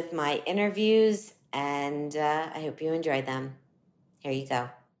leave you with my interviews, and I hope you enjoy them. Here you go.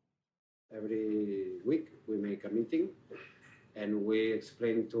 Every week we make a meeting and we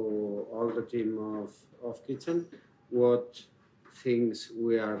explain to all the team of kitchen what things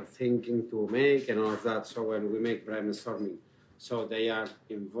we are thinking to make and all of that. So when we make brainstorming, so they are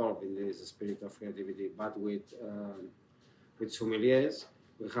involved in this spirit of creativity. But with sommeliers,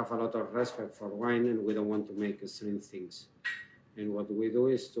 we have a lot of respect for wine, and we don't want to make strange things. And what we do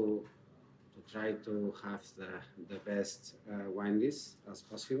is to try to have the best wine list as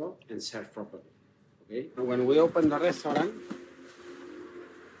possible and serve properly. Okay. When we open the restaurant,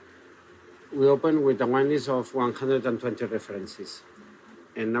 we open with a wine list of 120 references,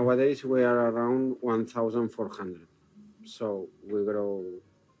 and nowadays we are around 1,400. So we grow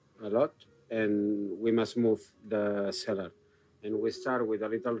a lot, and we must move the cellar. And we start with a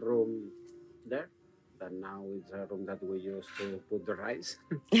little room there, that now is a room that we use to put the rice.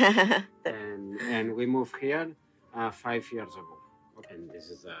 and we moved here 5 years ago. And this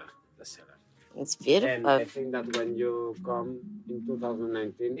is the cellar. It's beautiful. And I think that when you come in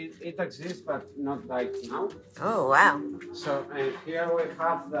 2019, it exists, but not like now. Oh, wow. So, and here we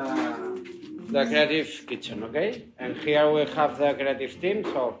have the creative kitchen, okay? And here we have the creative team.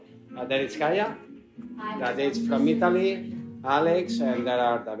 So there is Gaia, that is from Italy, Alex, and there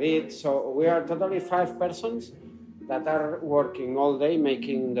are David. So we are totally 5 persons that are working all day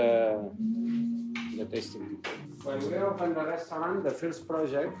making the tasting. When we opened the restaurant, the first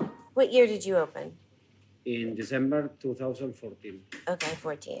project. What year did you open? In December 2014. Okay,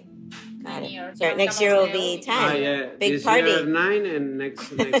 14. Got it. So next year will be 10. Yeah. Big this party. Year 9 and next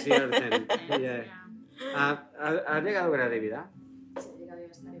year 10. Yeah. ¿Ha llegado creatividad?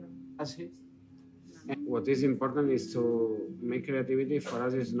 ¿Ah, sí? What is important is to make creativity. For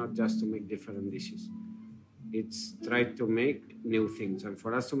us, is not just to make different dishes. It's try to make new things. And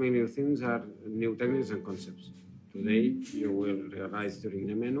for us to make new things are new techniques and concepts. Today, you will realize during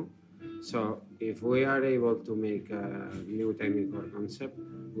the menu. So if we are able to make a new technique or concept,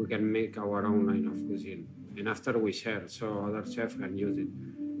 we can make our own line of cuisine. And after we share, so other chefs can use it.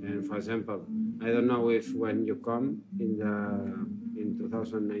 And for example, I don't know if when you come in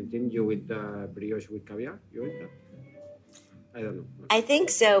 2019, you eat the brioche with caviar? You eat that? I don't know. I think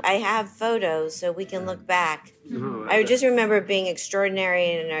so. I have photos, so we can look back. No, I just remember it being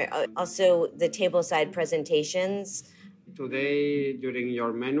extraordinary, and also the tableside presentations. Today, during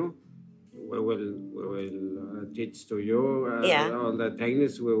your menu, we will teach to you all the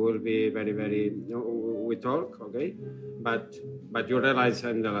techniques. We will be very, very. We talk, okay, but you realize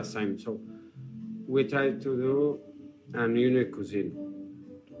in the last time. So we try to do a unique cuisine,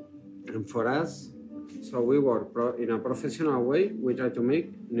 and for us, so we work in a professional way. We try to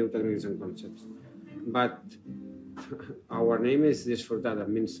make new techniques and concepts, but our name is Disfrutar, that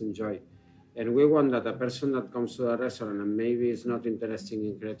means enjoy. And we want that a person that comes to a restaurant and maybe is not interested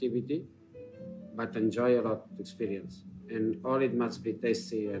in creativity, but enjoy a lot of experience. And all it must be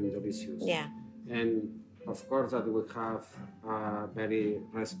tasty and delicious. Yeah. And of course that we have very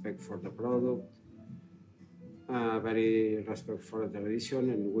respect for the product, very respect for the tradition,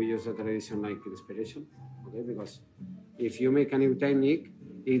 and we use the tradition like inspiration, okay? Because if you make a new technique,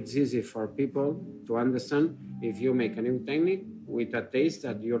 it's easy for people to understand if you make a new technique with a taste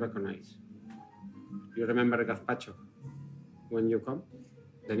that you recognize. You remember gazpacho when you come?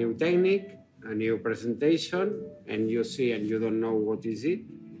 The new technique, a new presentation, and you see and you don't know what is it,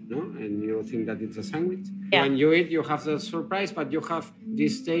 no? And you think that it's a sandwich. Yeah. When you eat, you have the surprise, but you have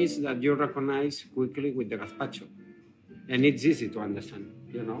this taste that you recognize quickly with the gazpacho. And it's easy to understand,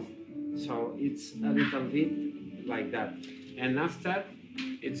 you know? So it's a little bit like that. And after,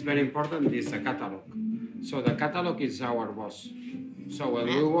 it's very important is the catalog. So the catalog is our boss. So when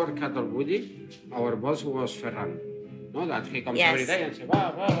we work at Albudi, our boss was Ferran. No, that he comes every day and says,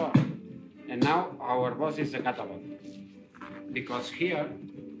 blah, blah, blah. And now our boss is the catalog. Because here,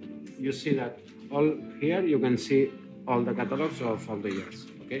 you see that here you can see all the catalogs of all the years,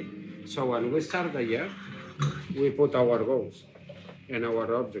 okay? So when we start the year, we put our goals and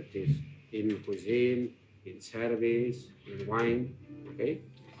our objectives in cuisine, in service, in wine, okay?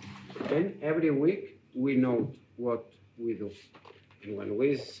 Then every week we note what we do. And when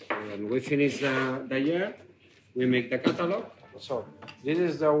we finish the year, we make the catalog. So this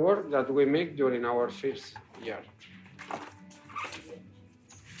is the work that we make during our first year.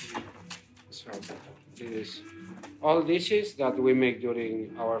 So this is all dishes that we make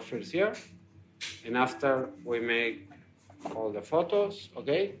during our first year. And after we make all the photos,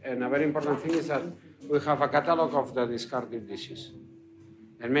 okay? And a very important thing is that we have a catalog of the discarded dishes.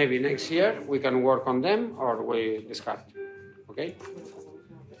 And maybe next year we can work on them or we discard, okay?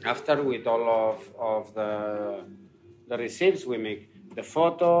 After with all of the receipts, we make the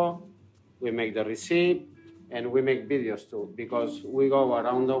photo, we make the receipt, and we make videos too, because we go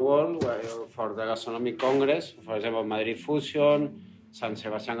around the world for the Gastronomic Congress, for example, Madrid Fusion, San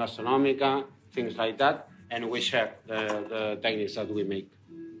Sebastián Gastronómica, things like that, and we share the techniques that we make.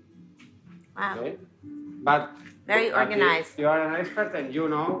 Wow. Okay? But very organized. You are an expert and you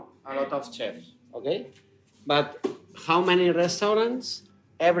know a lot of chefs, okay? But how many restaurants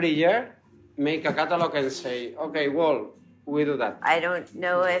every year make a catalog and say, okay, well, we do that? I don't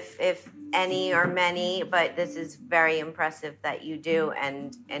know if any or many, but this is very impressive that you do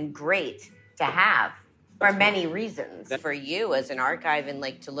and great to have for many reasons. For you as an archive and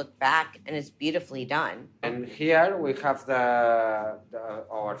like to look back, and it's beautifully done. And here we have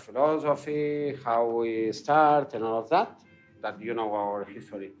our philosophy, how we start and all of that you know our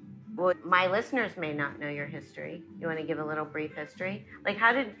history. Well, my listeners may not know your history. You want to give a little brief history? Like,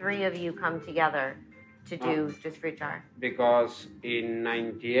 how did three of you come together to do Disfrutar? Because in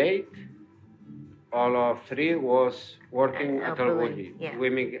 98, all of three was working at El Bulli. Yeah. We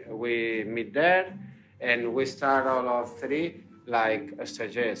meet there, and we start all of three like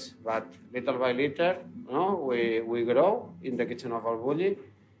stages. But little by little, we grow in the kitchen of El Bulli,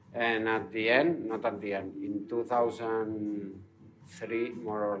 and at the end, not at the end, in 2003,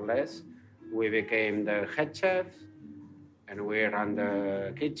 more or less, we became the head chef, and we run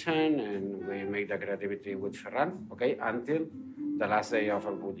the kitchen, and we make the creativity with Ferran, okay, until the last day of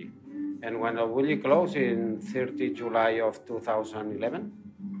El Bulli. And when El Bulli closed in 30 July of 2011,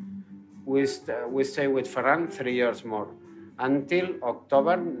 we stay with Ferran 3 years more, until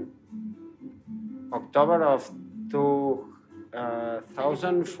October of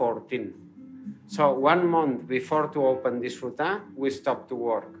 2014. So 1 month before to open Disfrutar, we stopped to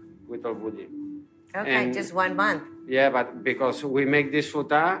work with El Bulli. Okay, and just 1 month. Yeah, but because we make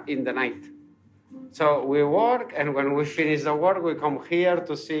Disfrutar in the night. So we work, and when we finish the work, we come here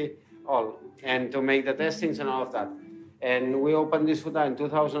to see all, and to make the testings and all of that. And we opened Disfrutar in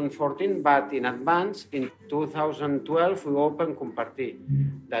 2014, but in advance, in 2012, we opened Compartir.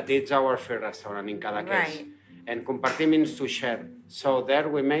 That is our first restaurant in Cadaqués. Right. And Compartir means to share. So there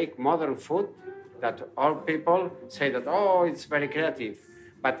we make modern food that all people say that, oh, it's very creative,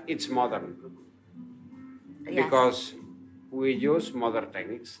 but it's modern. Yes. Because we use modern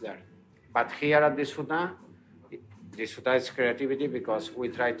techniques there. But here at Disfrutar is creativity because we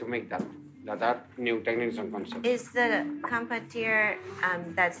try to make that. that are new techniques and concepts. Is the compartir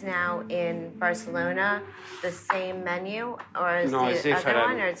that's now in Barcelona the same menu, or is No, it's the other different.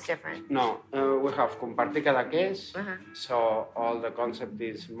 one, or it's different? No, we have compartir cada queso, so all the concept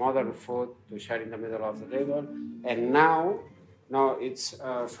is modern food to share in the middle of the table. And now, it's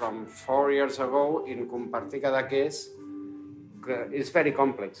from 4 years ago in compartir cada queso. It's very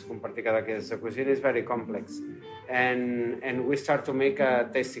complex, compartir cada queso. The cuisine is very complex. And we start to make a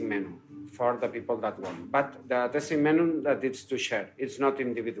tasting menu for the people that want. But the tasting menu that it's to share, it's not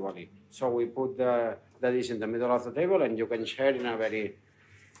individually. So we put the dish in the middle of the table and you can share in a very,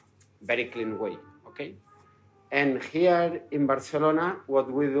 very clean way, okay? And here in Barcelona,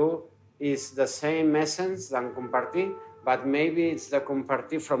 what we do is the same essence than compartir, but maybe it's the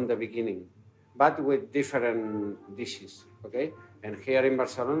compartir from the beginning, but with different dishes, okay? And here in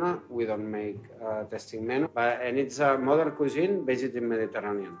Barcelona, we don't make a tasting menu, and it's a modern cuisine based in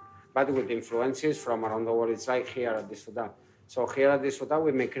Mediterranean, but with influences from around the world. It's like here at Disfrutar. So here at Disfrutar,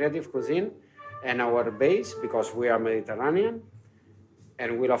 we make creative cuisine, and our base, because we are Mediterranean,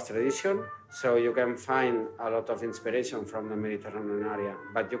 and we love tradition, so you can find a lot of inspiration from the Mediterranean area,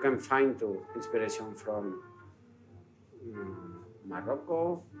 but you can find too inspiration from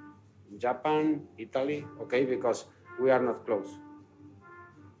Morocco, Japan, Italy, okay, because we are not close.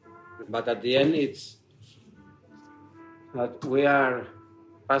 But at the end, it's that we are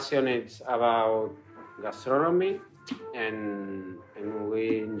passionate about gastronomy and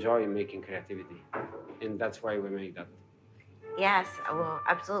we enjoy making creativity. And that's why we make that. Yes, well,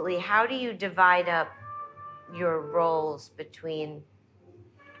 absolutely. How do you divide up your roles between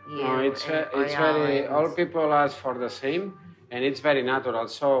you it's very, all people ask for the same, and it's very natural.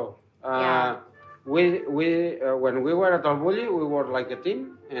 So we when we were at Albulli, we were like a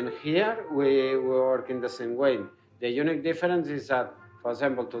team, and here we work in the same way. The unique difference is that, for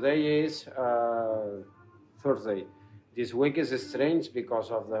example, today is Thursday. This week is strange because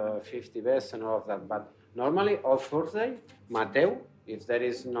of the 50 best and all of that, but normally all Thursday, Mateu, if there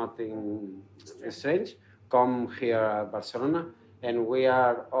is nothing strange, come here at Barcelona, and we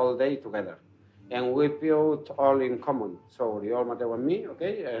are all day together. And we put all in common. So Oriol, Mateu, and me,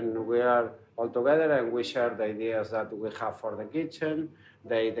 okay? And we are all together, and we share the ideas that we have for the kitchen,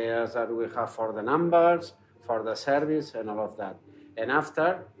 the ideas that we have for the numbers, for the service, and all of that. And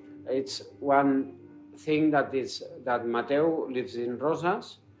after, it's one thing that Mateu lives in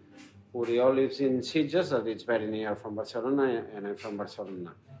Rosas, Oriol lives in Sitges, that it's very near from Barcelona, and I'm from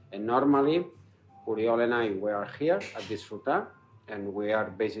Barcelona. And normally, Oriol and I, we are here at Disfrutar, and we are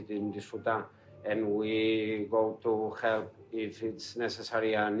based in Disfrutar, and we go to help if it's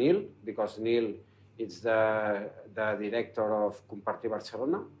necessary a Nil, because Nil is the director of Compartir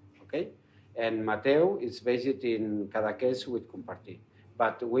Barcelona, okay? And Mateu is based in Cadaqués with Compartir.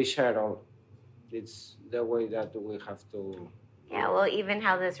 But we share all. It's the way that we have to... Yeah, well, even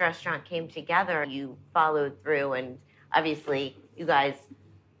how this restaurant came together, you followed through, and obviously you guys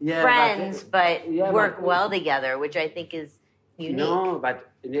friends, but work well together, which I think is unique. No,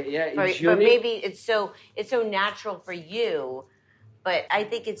 but it's unique. But maybe it's so natural for you, but I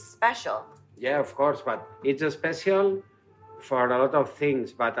think it's special. Yeah, of course, but it's special for a lot of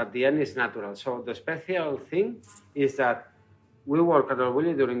things, but at the end it's natural. So the special thing is that we work at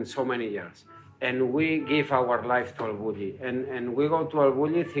Albulli during so many years, and we give our life to Albulli, and we go to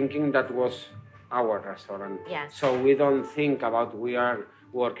Albulli thinking that was our restaurant. Yes. So we don't think about we are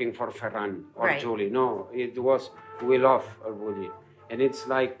working for Ferran or Julie. No, it was, we love Albulli, and it's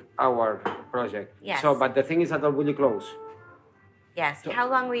like our project. Yes. So, but the thing is that Albulli closed. Yes. How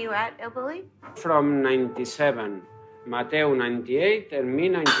long were you at Albulli? From 97, Mateu 98, and me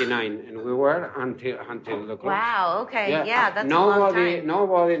 99, and we were until the close. Wow. Okay. Yeah, that's a long time.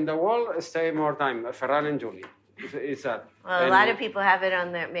 Nobody in the world stay more time. Ferran and Julie. It's that. Well, a lot of people have it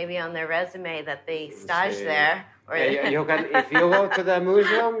on their resume that they stage there. Or you can, if you go to the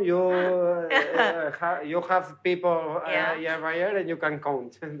museum, you have people year by year, and you can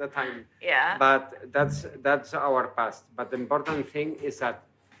count the time. Yeah. But that's our past. But the important thing is that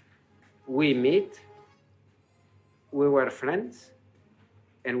we meet. We were friends,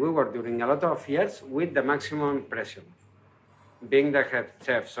 and we were during a lot of years with the maximum pressure, being the head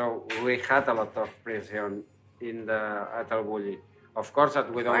chef. So we had a lot of pressure at Albulli. Of course,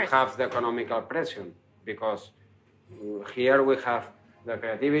 that we don't have the economical pressure, because here we have the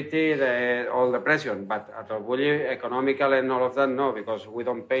creativity, all the pressure, but at Albulli, economical and all of that, no, because we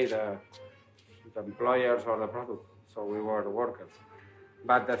don't pay the employers or the product, so we were workers.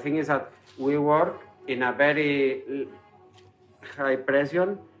 But the thing is that we work in a very high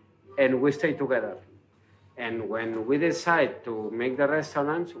pressure, and we stay together. And when we decide to make the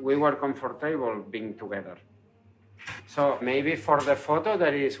restaurants, we were comfortable being together. So maybe for the photo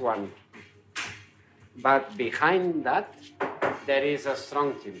there is one, but behind that there is a strong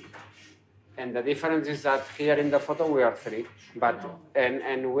team. And the difference is that here in the photo we are three, but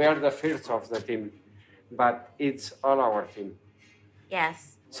and we are the first of the team, but it's all our team.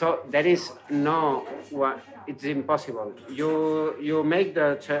 Yes. So there is no, it's impossible. You make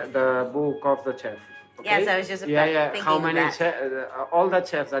the book of the chef. Okay? Yes, I was just thinking How many that. all the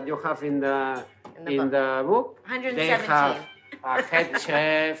chefs that you have in the book? 117. They have a head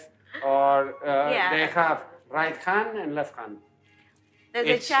chef, or they have right hand and left hand.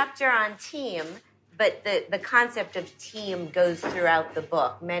 There's a chapter on team, but the concept of team goes throughout the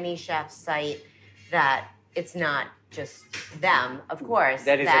book. Many chefs cite that it's not just them, of course.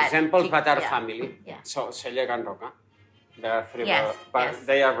 There is examples, but are family. Yeah. So Celia and Roca, they are three Yes, brothers, but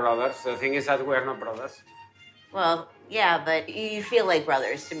they are brothers. The thing is that we are not brothers. Well, yeah, but you feel like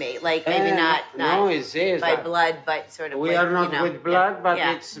brothers to me. Like maybe not by blood, but sort of. We are not with blood, but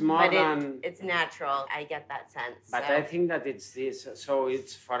it's more than. It's natural. I get that sense. But I think that it's this. So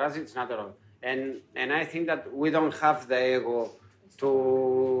it's for us, it's natural, and I think that we don't have the ego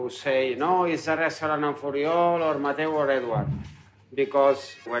to say no, it's a restaurant of Oriol or Mateo or Edward,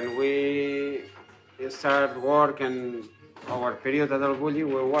 because when we start work and our period at El Bulli,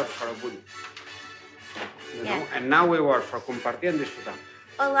 we work for El Bulli. You know? And now we work for Compartir and Disfrutar.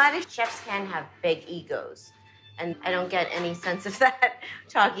 A lot of chefs can have big egos, and I don't get any sense of that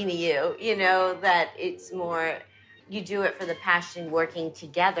talking to you. You know, that it's more, you do it for the passion, working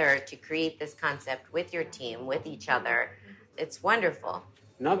together to create this concept with your team, with each other. It's wonderful.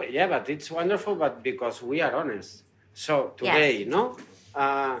 No, but it's wonderful, but because we are honest. So today,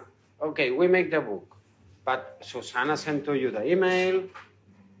 okay, we make the book, but Susana sent to you the email.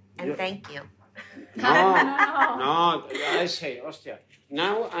 And thank you. No, I say, hostia,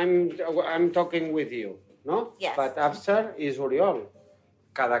 now I'm talking with you, no? Yes. But after is Oriol.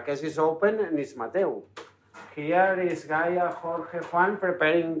 Cadaqués is open and it's Mateo. Here is Gaia, Jorge, Juan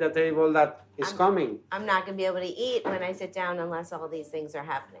preparing the table that is coming. I'm not going to be able to eat when I sit down unless all these things are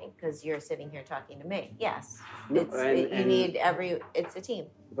happening, because you're sitting here talking to me. Yes. It's a team.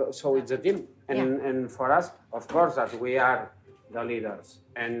 So it's a team. And for us, of course, that we are the leaders,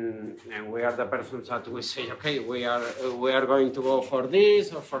 and we are the persons that we say, okay, we are going to go for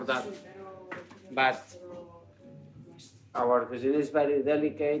this or for that. But our cuisine is very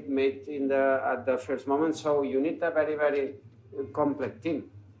delicate, made at the first moment, so you need a very, very complex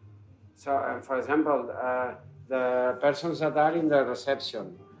team. So, for example, the persons that are in the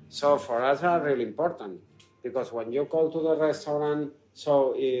reception, so for us are really important, because when you call to the restaurant,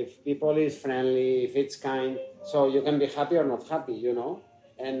 so if people is friendly, if it's kind, so you can be happy or not happy, you know?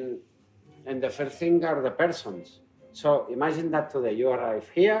 And the first thing are the persons. So imagine that today you arrive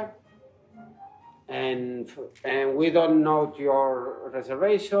here, and we don't note your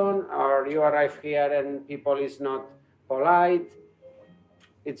reservation, or you arrive here and people is not polite.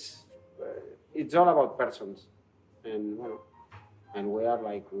 It's all about persons, and we are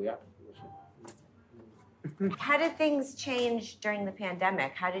like we are. How did things change during the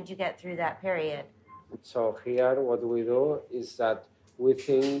pandemic? How did you get through that period? So here what we do is that we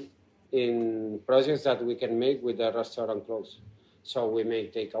think in projects that we can make with the restaurant closed. So we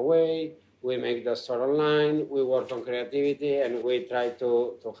make takeaway, we make the store online, we work on creativity, and we try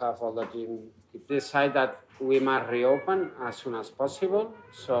to have all the team decide that we must reopen as soon as possible.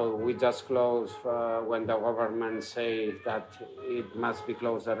 So we just close when the government say that it must be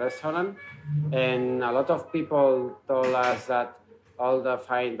closed, the restaurant. And a lot of people told us that all the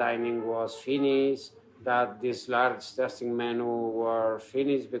fine dining was finished, that this large tasting menu were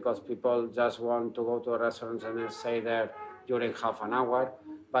finished because people just want to go to a restaurant and stay there during half an hour.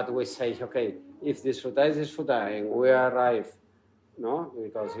 But we say, okay, if Disfrutar is Disfrutar, and we arrive, no,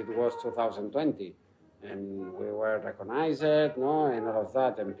 because it was 2020, and we were recognized, no, and all of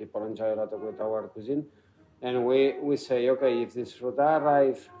that, and people enjoy a lot with our cuisine. And we say, okay, if Disfrutar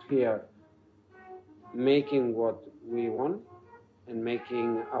arrive here, making what we want and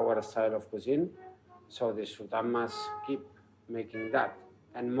making our style of cuisine, so Disfrutar must keep making that,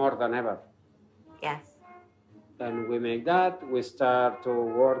 and more than ever. Yes. And we make that, we start to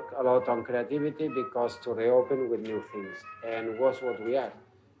work a lot on creativity because to reopen with new things, and was what we are.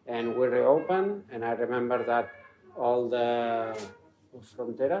 And we reopen, and I remember that all the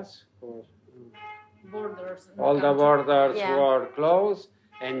fronteras, all the borders were closed,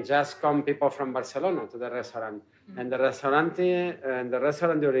 and just come people from Barcelona to the restaurant. Mm-hmm. And the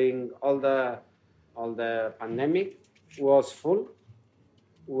restaurant during all the pandemic was full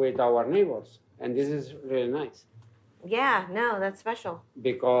with our neighbors. And this is really nice. Yeah, no, that's special.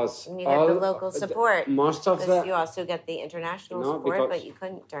 Because and you get the local support. Most of the you also get the international support, but you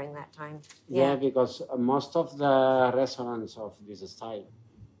couldn't during that time. Yeah, because most of the restaurants of this style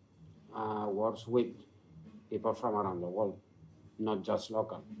works with people from around the world, not just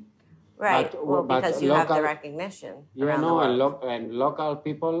local. Right. Because you have the recognition. Yeah, no, and local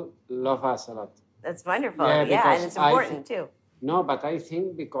people love us a lot. That's wonderful. Yeah, and it's important too. No, but I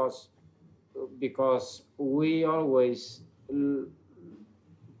think because we always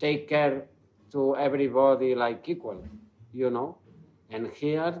take care to everybody like equal, And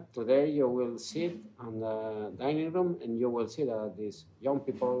here today you will sit on the dining room and you will see that these young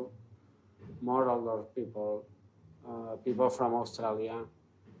people, more older people, people from Australia,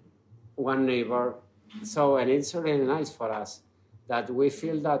 one neighbor. And it's really nice for us that we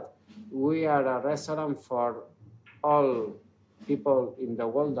feel that we are a restaurant for all people in the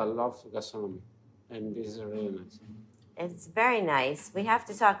world that love gastronomy. And this is really nice. It's very nice. We have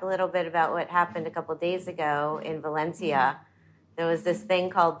to talk a little bit about what happened a couple of days ago in Valencia. There was this thing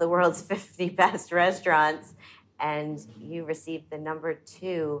called the world's 50 best restaurants, and you received the number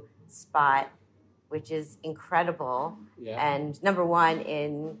 2 spot, which is incredible, and number 1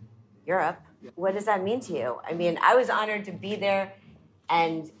 in Europe. What does that mean to you? I mean, I was honored to be there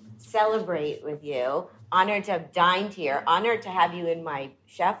and celebrate with you, honored to have dined here, honored to have you in my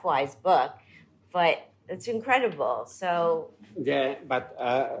Chef Wise book, but it's incredible. So yeah, but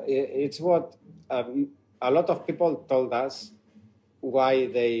it's what a lot of people told us why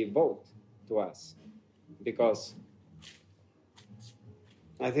they vote to us, because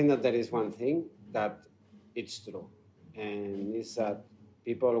I think that there is one thing that it's true, and it's that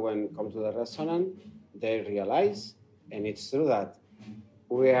people when come to the restaurant, they realize, and it's true that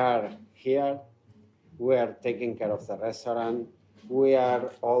we are here, we are taking care of the restaurant, we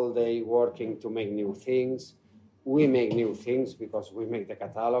are all day working to make new things. We make new things because we make the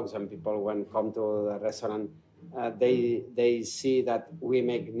catalogs, and people when come to the restaurant, they see that we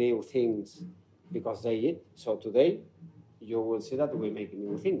make new things because they eat. So today, you will see that we make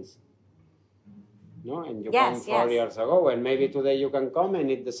new things. No, and you come 4 years ago, and maybe today you can come and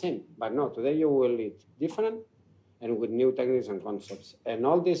eat the same. But no, today you will eat different and with new techniques and concepts. And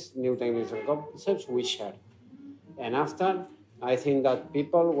all these new techniques and concepts we share. And after, I think that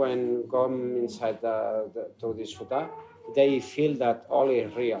people when come inside to Disfrutar, they feel that all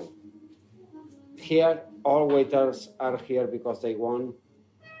is real. Here, all waiters are here because they want.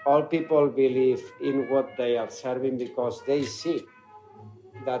 All people believe in what they are serving because they see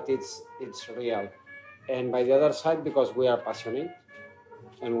that it's real. And by the other side, because we are passionate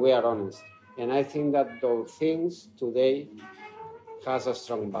and we are honest. And I think that those things today has a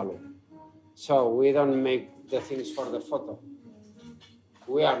strong value. So we don't make the things for the photo.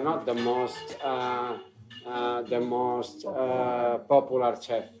 We are not the most popular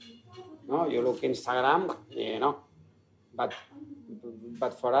chef. No, you look Instagram,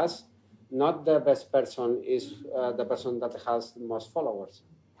 but for us, not the best person is the person that has the most followers.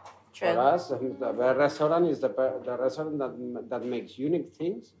 True. For us, the best restaurant is the restaurant that makes unique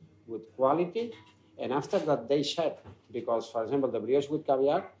things with quality, and after that they share. Because, for example, the brioche with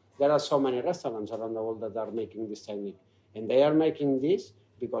caviar, there are so many restaurants around the world that are making this technique, and they are making this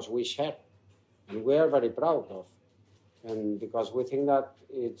because we share, and we are very proud of, and because we think that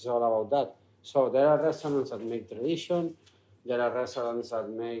it's all about that. So there are restaurants that make tradition, there are restaurants that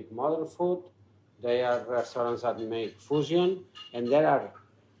make modern food, there are restaurants that make fusion, and there are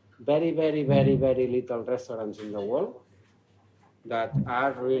very, very, very, very little restaurants in the world that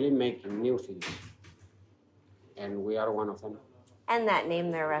are really making new things, and we are one of them. And that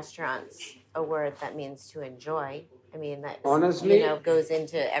name their restaurants a word that means to enjoy. I mean, that honestly goes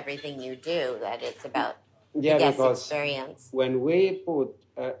into everything you do, that it's about the guest experience. When we put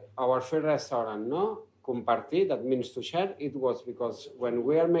our first restaurant, compartir, that means to share, it was because when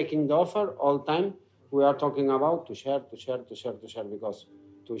we are making the offer, all time we are talking about to share, because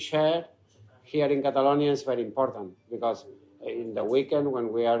to share here in Catalonia is very important, because in the weekend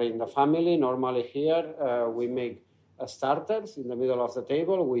when we are in the family, normally here we make starters in the middle of the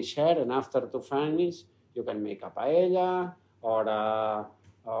table, we share, and after to finish, you can make a paella or a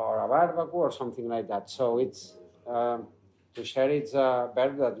barbecue or something like that. So it's to share. It's a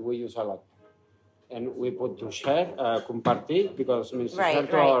verb that we use a lot, and we put to share, compartir, because it means to share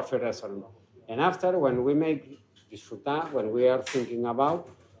to our first restaurant. And after, when we make disfrutar, when we are thinking about,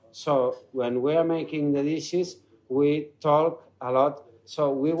 so when we are making the dishes, we talk a lot.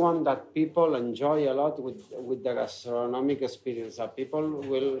 So we want that people enjoy a lot with the gastronomic experience. That people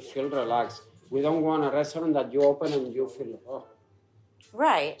will feel relaxed. We don't want a restaurant that you open and you feel,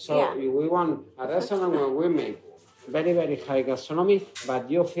 Right. So we want a restaurant where we make very, very high gastronomy, but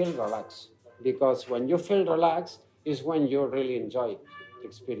you feel relaxed. Because when you feel relaxed is when you really enjoy the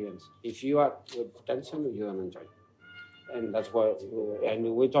experience. If you are with tension, you don't enjoy. And that's why,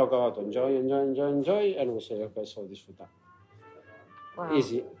 and we talk about enjoy, and we say, okay, so disfrutar. Wow.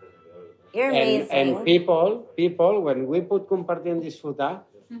 Easy. You're amazing. And people, when we put compartir and disfrutar,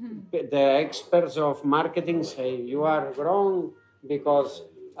 the experts of marketing say you are wrong because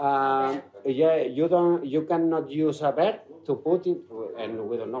you cannot use a verb to put it, and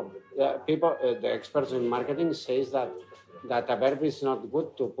we don't know. The experts in marketing says that a verb is not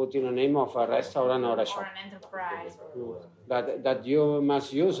good to put in a name of a restaurant or a shop. Or an enterprise. That you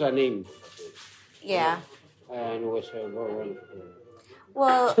must use a name. Yeah. And we say,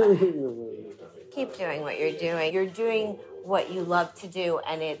 well, keep doing what you're doing. You're doing what you love to do,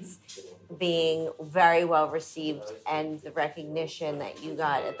 and it's being very well received, and the recognition that you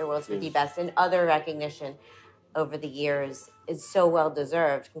got at the World's 50 Best and other recognition over the years is so well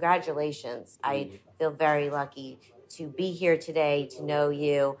deserved. Congratulations. I feel very lucky to be here today, to know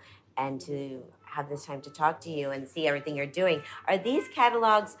you, and to have this time to talk to you and see everything you're doing. Are these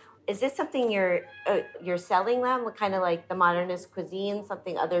catalogs, is this something you're selling them, kind of like the modernist cuisine,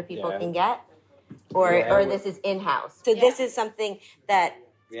 something other people can get? Or this is in-house? So this is something that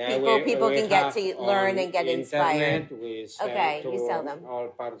people can get to learn and get inspired. We sell you sell them. All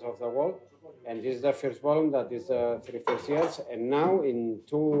parts of the world. And this is the first volume, that is the 3 first years. And now, in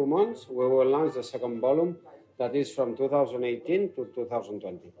 2 months, we will launch the second volume, that is from 2018 to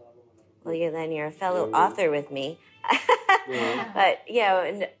 2020. Well, you're a fellow author with me. But,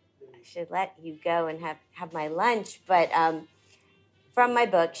 and I should let you go and have my lunch. But from my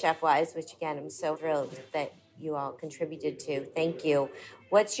book, Chef Wise, which, again, I'm so thrilled that you all contributed to. Thank you.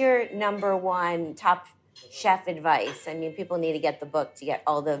 What's your number one top chef advice? I mean, people need to get the book to get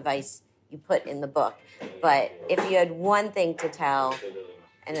all the advice you put in the book. But if you had one thing to tell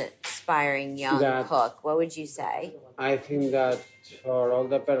an aspiring young cook, what would you say? I think that for all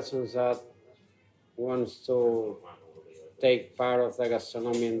the persons that wants to take part of the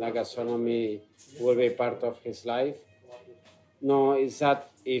gastronomy, and the gastronomy will be part of his life, is that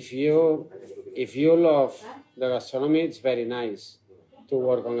if you love the gastronomy, it's very nice to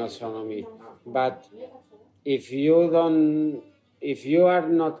work on gastronomy. But if you are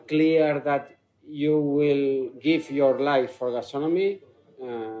not clear that you will give your life for gastronomy,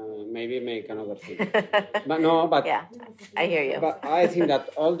 maybe make another thing. Yeah, I hear you. But I think that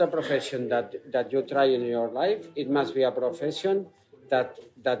all the profession that you try in your life, it must be a profession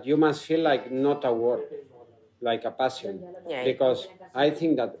that you must feel like not a work, like a passion. Yeah. Because I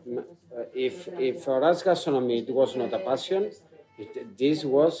think that if for us gastronomy it was not a passion, this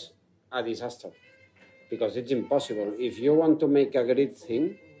was a disaster. Because it's impossible. If you want to make a great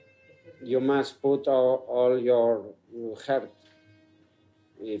thing, you must put all your heart.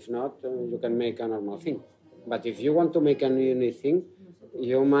 If not, you can make a normal thing. But if you want to make a unique thing,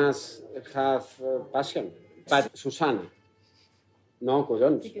 you must have passion. But Susana, no,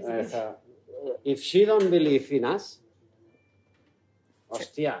 collons. If she don't believe in us,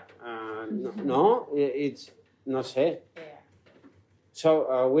 hostia, it's, no sé.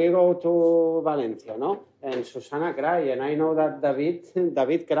 So we go to Valencia, no? And Susana cries, and I know that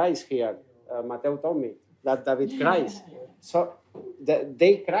David cries here. Mateo told me that David cries. So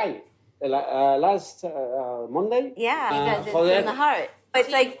they cry. Last Monday? Yeah, because it's in the heart. It's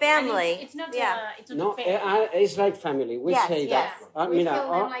like family. It's not it's like family. We say that. We feel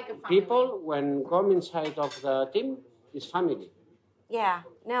them like a family. People, when come inside of the team, is family. Yeah,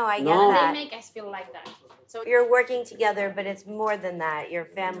 I get that. They make us feel like that. So you're working together, but it's more than that. You're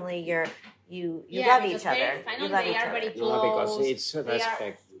family. You love each other. Finally, you love they each are other. very close. No, because it's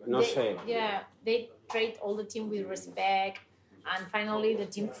respect. They treat all the team with respect, and finally the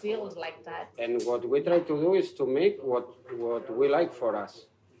team feels like that. And what we try to do is to make what we like for us.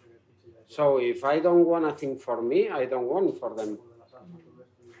 So if I don't want a thing for me, I don't want for them.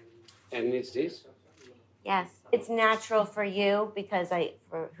 And it's this. Yes, it's natural for you because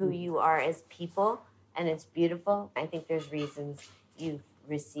for who you are as people, and it's beautiful. I think there's reasons you've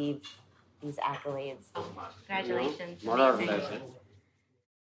received these accolades. Congratulations. More or less.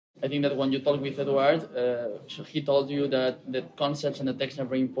 I think that when you talk with Eduard, he told you that the concepts and the text are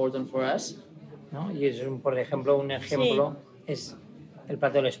very important for us. ¿No? Y es por ejemplo, un ejemplo es el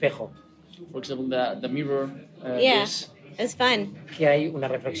plato del espejo. For example, the mirror. It's fun. Que hay una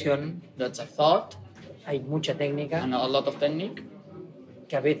reflexión. That's a thought. Hay mucha técnica. And a lot of technique.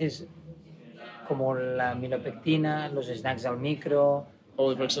 Que a veces, como la milopectina, los snacks al micro.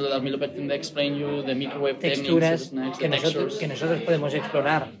 Or for example, the amylopectin they explain you the microwave texturas techniques, que nosotros podemos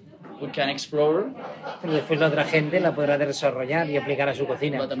explorar. We can explore. Pero después la otra gente la podrá desarrollar y aplicar a su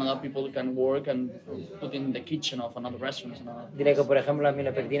cocina. But another people can work and put in the kitchen of another restaurant. Diré que, por ejemplo, la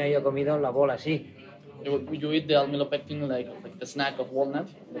amilopectina yo he comido la bola así. You eat the amylopectin like the snack of walnut,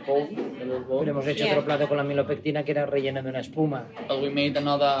 the bowl, the little bowl. Pero hemos hecho otro plato con la amilopectina que era relleno de una espuma. But we made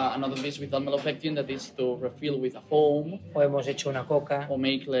another dish with amylopectin that is to refill with a foam. O hemos hecho una coca. Or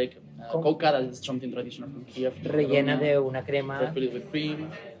make like coca, that is something traditional from here. Rellena de una crema. Refill with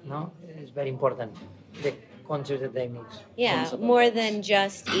cream. No, it's very important. The concepts, the techniques. Yeah, more than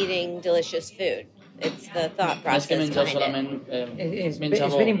just eating delicious food. It's the thought process behind it. Es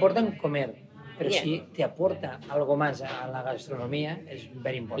very important comer. Pero si te aporta algo más a la gastronomía, es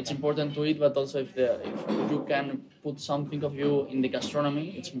very important. It's important to eat, but also if you can put something of you in the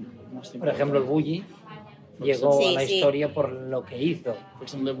gastronomy, it's most important. Por ejemplo, el bulli llegó a la historia por lo que hizo. For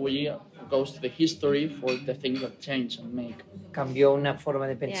example, el bulli goes to the history for the things that change and make. Cambió una forma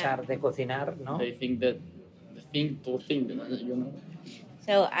de pensar, de cocinar, ¿no? They think that the thing to think, you know.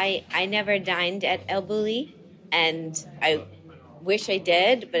 So I never dined at El Bulli, and I wish I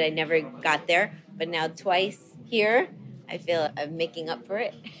did, but I never got there. But now twice here, I feel I'm making up for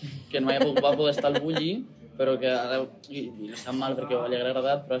it. Que no va poder estar al bulli, però que ara i li sap mal perquè li ha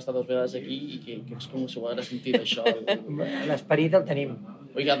agradat, però ha estat 2 vegades aquí i que és com si ho hagués sentit això. L'esperit el tenim.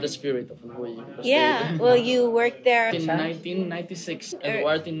 We got the spirit of el bulli. Yeah, well, you worked there in 1996,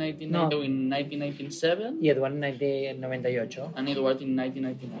 Eduard in 1997, y Eduard en 1998, and Eduard in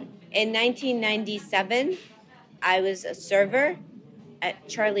 1999. In 1997, I was a server at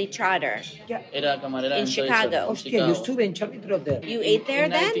Charlie Trotter in Chicago. Hostia, yo estuve en Charlie Trotter. You ate there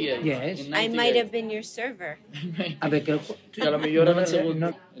then? Yes. I might have been your server. A ver, que a lo mejor era el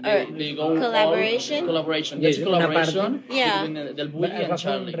segundo. Collaboration? Collaboration. Yes, collaboration. Yeah. Del bulli and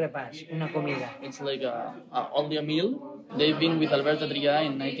Charlie. Un repàs, una comida. It's like only a meal. They've been with Alberto Adrià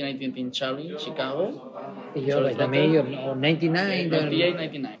in 1990 in Charlie, Chicago. Y yo los llamé, o 99. 98,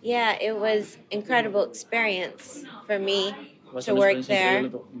 99. Yeah, it was incredible experience for me to work there.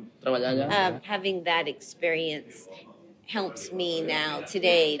 Having that experience helps me now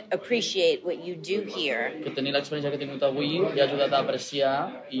today appreciate what you do here. Que tenir l'experiència que he tingut avui i ha ajudat a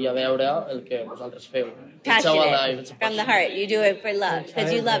apreciar i a veure el que vosaltres feu. Passionate, from the heart. You do it for love,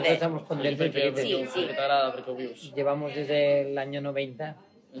 because you love it. Estamos contentos perquè t'agrada, perquè ho vius. Llevamos desde el año 90.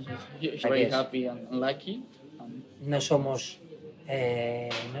 Very happy and lucky. No somos,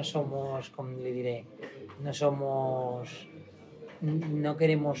 ¿cómo le diré? No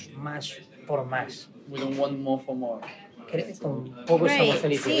queremos más por más. We don't want more for more. Con poco estamos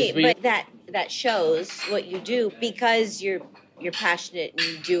felices. Sí, but that shows what you do because you're passionate and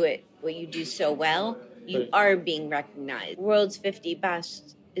you do it, what you do so well. You are being recognized. World's 50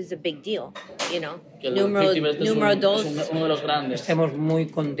 best is a big deal, you know. Número 2. Estamos muy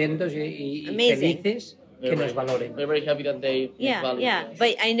contentos y felices que nos valoren. We're very happy that they value us.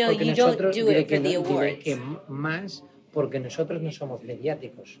 But I know you don't do it for the awards. Que más porque nosotros no somos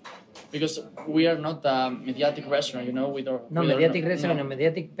mediáticos. Because we are not a mediatic restaurant, you know. No, mediatic restaurant, no,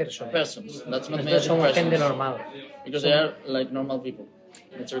 mediatic persons. That's not nosotros somos gente normal. Because they are like normal people.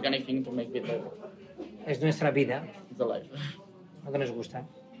 It's organic thing to make people. Es nuestra vida. It's the life. Lo que nos gusta.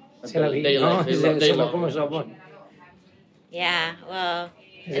 Es la vida, ¿no? Somos como somos. Yeah, well,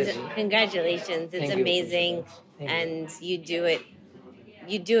 congratulations. It's amazing. And you do it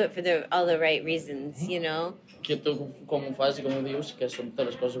for all the right reasons, you know. Que tu com ho fas i com ho dius, que són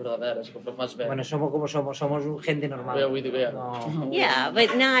totes les coses verdaderes, que ho fas bé. Bueno, somos como somos gente normal. No. Yeah,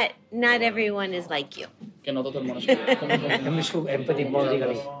 but not everyone is like you. Que no tot el món és com hem patit molt,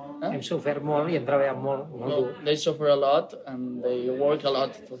 digue-li. Hem sofert molt i hem treballat molt dur. They suffer a lot and they work a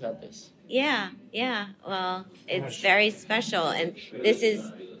lot to have this. Yeah. Well, it's very special, and this is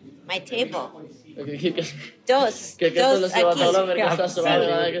my table. Dos aquí.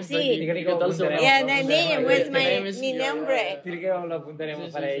 Sí. Yeah, the name was mi nombre. Lo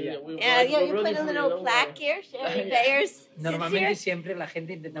apuntaremos para ella. Yeah, you put a little plaque here, Sherry Bayers. Normalmente siempre la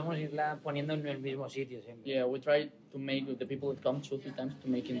gente intentamos irla poniendo en el mismo sitio siempre. Yeah, we try to make the people that come 2 or 3 times to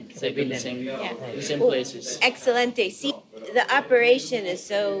make it the same places. Excelente. See, the operation is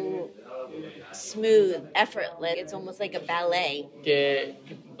so smooth, effortless. It's almost like a ballet. Que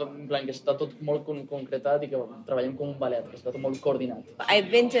en plan que està tot molt concretat i que treballem com un ballet, que està tot molt coordinat. I've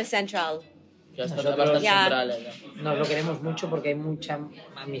been to Central. Que ha estat bastant central ella. Nos lo queremos mucho porque hay mucha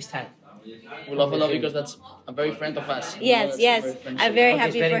amistad. We love a lot because that's a very friend of us. Yes. I'm very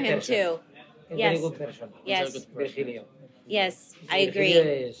happy for him too. Very good person. Yes. Virgilio. Yes, I agree.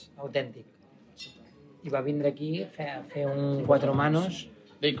 Virgilio es auténtico. I va vindre aquí a fer un quatre manos.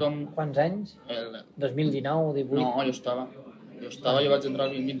 Quants anys? 2019 o 18? No, jo vaig entrar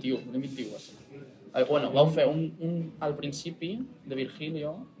el 2021. Bueno, vau fer un al principi de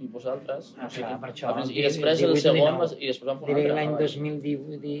Virgilio i vosaltres, no sé què. I després el segon, i després vam fer un altre. L'any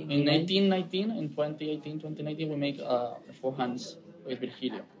 2019. In 2019, we make 4 hands with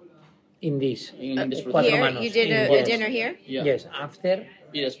Virgilio. In this. Disfrutar. Here, you did a dinner here? Yeah. Yes, after.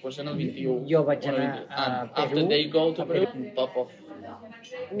 I després en el 21. Jo vaig anar a Perú. After they go to Peru, on top of...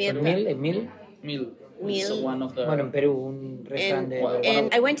 Mil. So one of the... Bueno, en Perú, un restaurant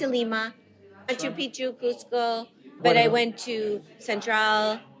And I went to Lima, Machu Picchu, Cusco, but I went to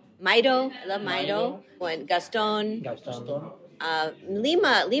Central, Maido. I love Maido. Went Gaston.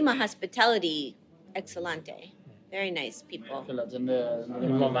 Lima hospitality, excelente. Very nice people. Que la gent de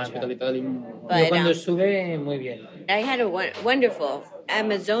hospitalitat de Lima... Yo cuando estuve, muy bien. I had a wonderful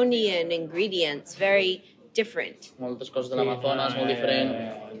Amazonian ingredients, very different. Moltes coses de l'Amazones, molt diferent.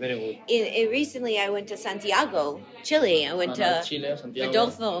 Very good. Recently, I went to Santiago, Chile. I went to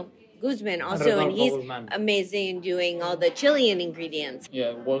Rodolfo Guzman also, and he's amazing doing all the Chilean ingredients.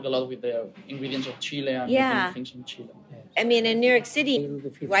 Yeah, work a lot with the ingredients of Chile and different things from Chile. I mean, in New York City,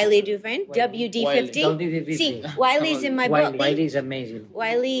 Wiley Dufresne, WD50. See, Wiley's in my book. Wiley's amazing.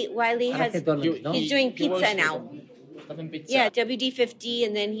 Wiley has, he's doing pizza now. Yeah, WD50,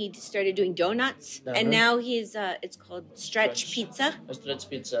 and then he started doing donuts, and now he's, it's called Stretch Pizza. Stretch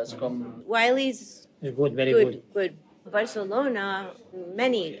Pizza, it's come... Wiley's good, very good. Barcelona,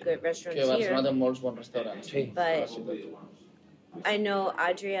 many good restaurants here. Barcelona té molts bons restaurants. But I know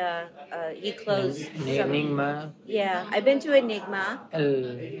Adria, he closed. Enigma. Yeah, I've been to Enigma,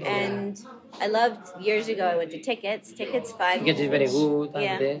 and I loved years ago. I went to Tickets. Tickets 5. Tickets is very good.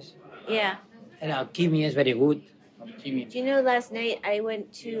 Yeah. And Alchemy is very good. Do you know last night I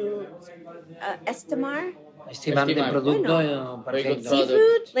went to Estimar? Estimar de producto perfecto.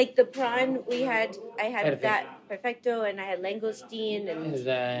 Seafood, like the prawn I had that perfecto, and I had langoustine, and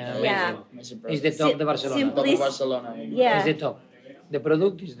It's the top de Barcelona. Yeah. It's the top. The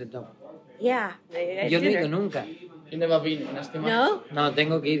product is the top. Yeah. Yo no he ido nunca. You never been in Estimar? No? No,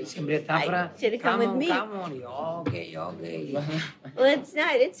 tengo que ir. Siempre Zafra. Should have come with me. Come on. Okay. Well, it's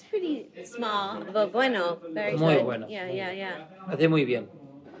not. It's pretty small, but bueno. Very Muy good. bueno. Yeah. Lo hace muy bien.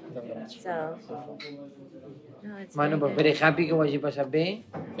 So... No, bueno, pues very happy que ho hagi passat bé.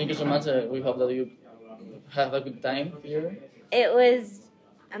 Thank you so much. We hope that you have a good time here. It was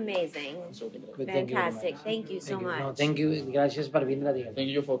amazing. Fantastic. Thank you so much. No, thank you. Gràcies per vindre. Thank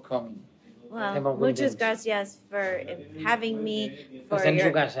you for coming. Well, muchas gracias for having me, for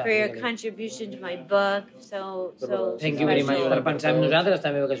your contribution to my book. So thank you very much per pensar en nosaltres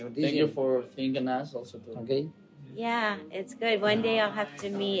també que sortissin. Thank you for thinking us also too. Okay. Yeah, it's good. One day I'll have to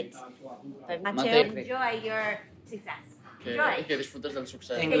meet. But Mateo, enjoy your success. Que disfrutes del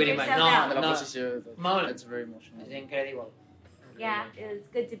succés. Thank you very much. De la posició. It's very emotional. It's incredible. Yeah, it was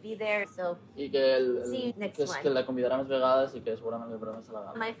good to be there. So, I que see you next one. Que la convidarà més vegades i que segurament li farà més a la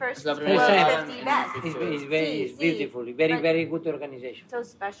gala. My first la World 50 Best. It's very beautiful. Very good organization. So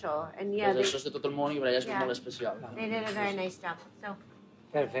special. And això és de tot el món i per allà és molt especial. They did a very nice job. So,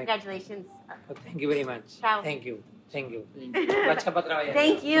 perfect. Congratulations. Thank you very much. Ciao. Thank you. Vaig cap a treballar.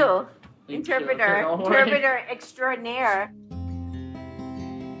 Thank you. Interpreter extraordinaire.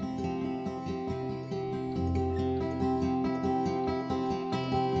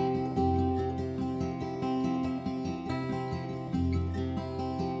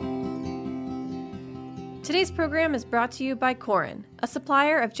 Today's program is brought to you by Korin, a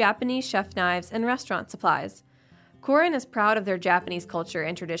supplier of Japanese chef knives and restaurant supplies. Korin is proud of their Japanese culture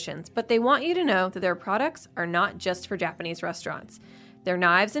and traditions, but they want you to know that their products are not just for Japanese restaurants. Their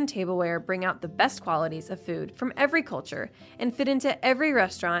knives and tableware bring out the best qualities of food from every culture and fit into every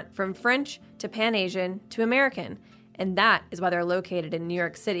restaurant from French to Pan-Asian to American. And that is why they're located in New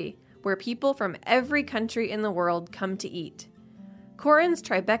York City, where people from every country in the world come to eat. Korin's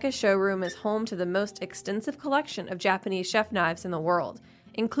Tribeca showroom is home to the most extensive collection of Japanese chef knives in the world,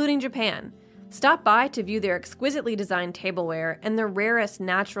 including Japan. Stop by to view their exquisitely designed tableware and the rarest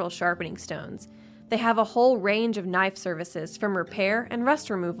natural sharpening stones. They have a whole range of knife services from repair and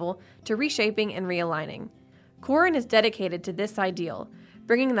rust removal to reshaping and realigning. Korin is dedicated to this ideal,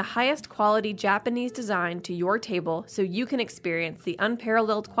 bringing the highest quality Japanese design to your table so you can experience the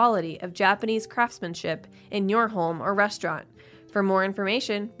unparalleled quality of Japanese craftsmanship in your home or restaurant. For more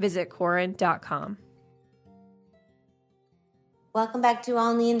information, visit Korin.com. Welcome back to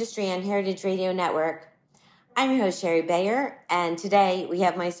All in the Industry on Heritage Radio Network. I'm your host, Sherry Bayer, and today we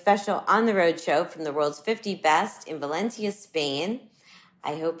have my special on-the-road show from the world's 50 best in Valencia, Spain.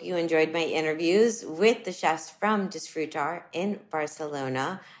 I hope you enjoyed my interviews with the chefs from Disfrutar in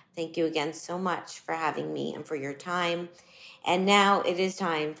Barcelona. Thank you again so much for having me and for your time. And now it is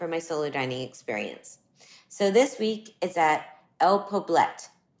time for my solo dining experience. So this week it's at El Poblet.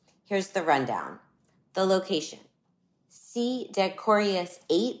 Here's the rundown. The location: C. de Corias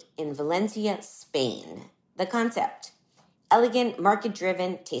 8 in Valencia, Spain. The concept: elegant,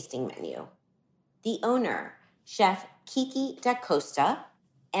 market-driven tasting menu. The owner, Chef Kiki da Costa,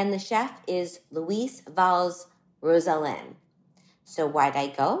 and the chef is Luis Valls Rosalén. So why'd I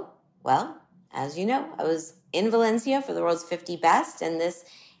go? Well, as you know, I was in Valencia for the world's 50 best, and this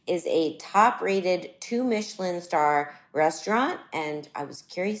is a top-rated 2 Michelin star restaurant, and I was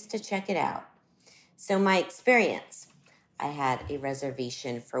curious to check it out. So my experience: I had a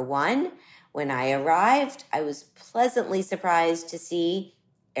reservation for one. When I arrived, I was pleasantly surprised to see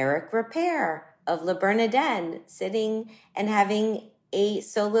Eric Repair of Le Bernardin sitting and having a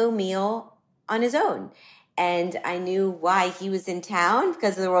solo meal on his own. And I knew why he was in town,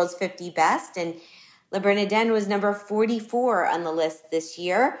 because of the world's 50 best. And Le Bernardin was number 44 on the list this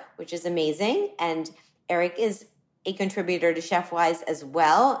year, which is amazing. And Eric is a contributor to Chef Wise as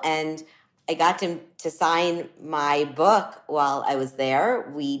well. And I got him to sign my book while I was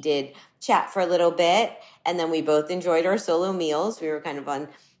there. We did chat for a little bit, and then we both enjoyed our solo meals. We were kind of on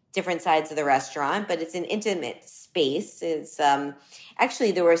different sides of the restaurant, but it's an intimate space. It's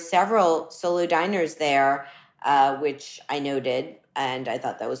actually, there were several solo diners there, which I noted, and I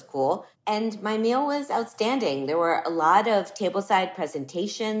thought that was cool. And my meal was outstanding. There were a lot of tableside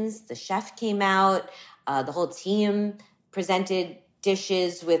presentations. The chef came out. The whole team presented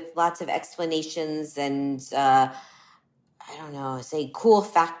dishes with lots of explanations and, I don't know, say cool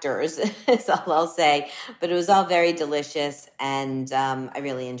factors is all I'll say. But it was all very delicious, and I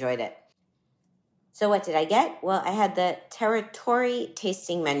really enjoyed it. So what did I get? Well, I had the Territory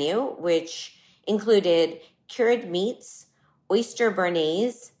tasting menu, which included cured meats, oyster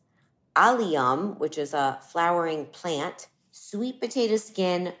béarnaise, allium, which is a flowering plant, sweet potato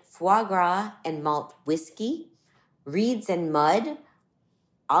skin, foie gras and malt whiskey, reeds and mud,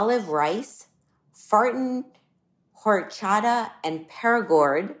 olive rice, farten, horchata, and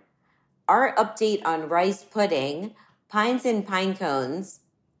Perigord, our update on rice pudding, pines and pine cones,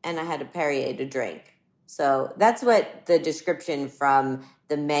 and I had a Perrier to drink. So that's what the description from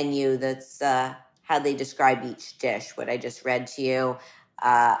the menu, that's how they describe each dish, what I just read to you.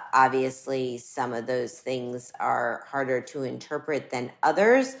 Obviously, some of those things are harder to interpret than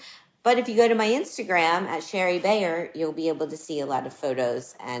others. But if you go to my Instagram at Sherry Bayer, you'll be able to see a lot of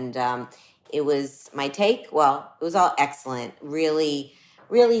photos. And it was my take. Well, it was all excellent. Really,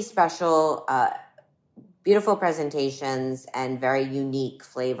 really special, beautiful presentations and very unique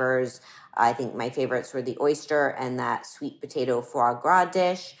flavors. I think my favorites were the oyster and that sweet potato foie gras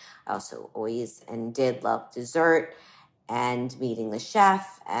dish. I also always and did love dessert and meeting the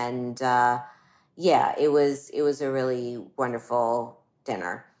chef. And it was a really wonderful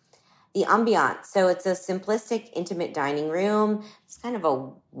dinner. The ambiance. So it's a simplistic, intimate dining room. It's kind of a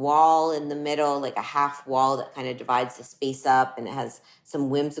wall in the middle, like a half wall that kind of divides the space up, and it has some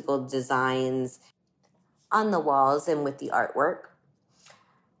whimsical designs on the walls and with the artwork.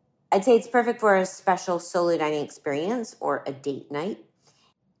 I'd say it's perfect for a special solo dining experience or a date night.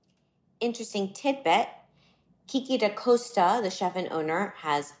 Interesting tidbit: Kiki da Costa, the chef and owner,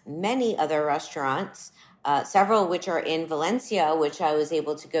 has many other restaurants, several which are in Valencia, which I was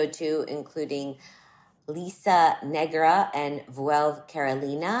able to go to, including Lisa Negra and Vuelve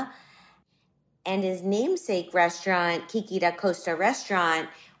Carolina. And his namesake restaurant, Kiki da Costa Restaurant,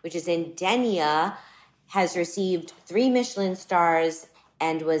 which is in Denia, has received 3 Michelin stars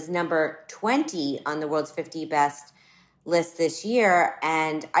and was number 20 on the world's 50 best list this year.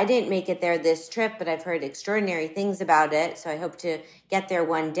 And I didn't make it there this trip, but I've heard extraordinary things about it. So I hope to get there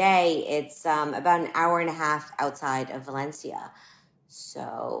one day. It's about an hour and a half outside of Valencia.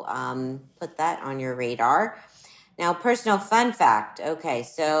 So put that on your radar. Now, personal fun fact. Okay,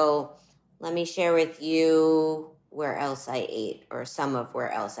 so let me share with you where else I ate, or some of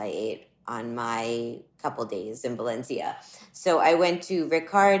where else I ate on my couple days in Valencia. So I went to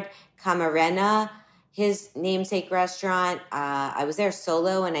Ricard Camarena, his namesake restaurant. I was there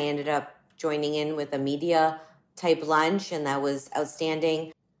solo, and I ended up joining in with a media type lunch, and that was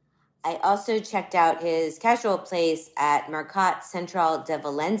outstanding. I also checked out his casual place at Mercat Central de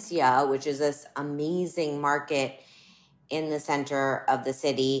Valencia, which is this amazing market in the center of the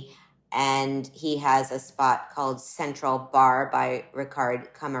city. and he has a spot called Central Bar by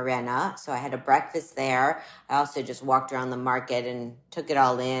Ricard Camarena. So I had a breakfast there. I also just walked around the market and took it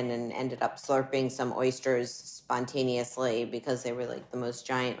all in and ended up slurping some oysters spontaneously because they were like the most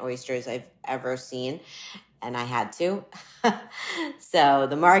giant oysters I've ever seen, and I had to. So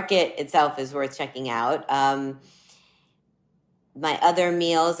the market itself is worth checking out. My other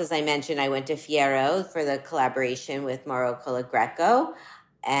meals, as I mentioned, I went to Fiero for the collaboration with Mauro Colagreco.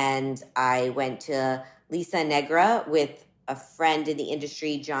 And I went to Lisa Negra with a friend in the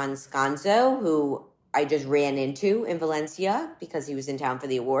industry, John Sconzo, who I just ran into in Valencia because he was in town for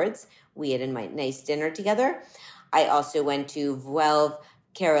the awards. We had a nice dinner together. I also went to Vuelve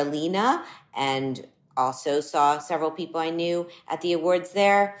Carolina and also saw several people I knew at the awards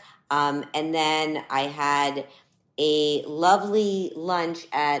there. And then I had a lovely lunch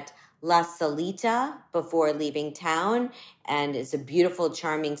at La Salita before leaving town, and it's a beautiful,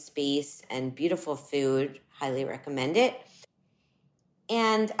 charming space and beautiful food. Highly recommend it.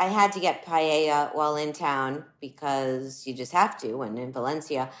 And I had to get paella while in town because you just have to when in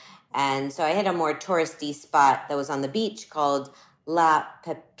Valencia. And so I had a more touristy spot that was on the beach called La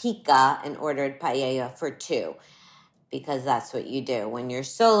Pepica and ordered paella for two because that's what you do when you're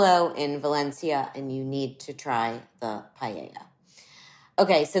solo in Valencia and you need to try the paella.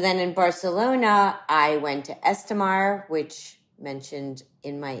 Okay, so then in Barcelona, I went to Estamar, which mentioned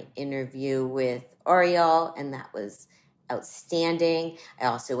in my interview with Oriol, and that was outstanding. I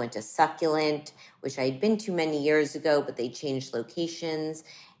also went to Succulent, which I had been to many years ago, but they changed locations,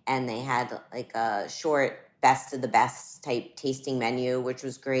 and they had like a short best of the best type tasting menu, which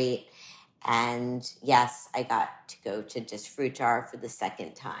was great. And yes, I got to go to Disfrutar for the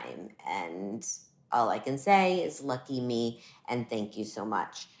second time, and all I can say is lucky me and thank you so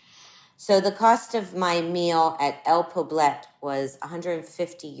much. So the cost of my meal at El Poblet was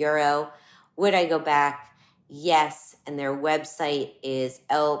 €150. Would I go back? Yes. And their website is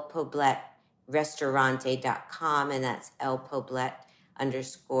elpobletrestaurante.com, and that's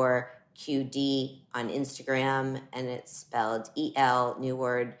elpoblet_QD on Instagram, and it's spelled EL, new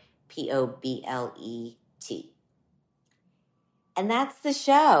word, POBLET. And that's the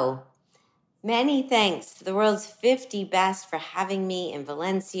show. Many thanks to the world's 50 best for having me in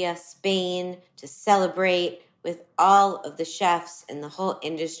Valencia, Spain, to celebrate with all of the chefs and the whole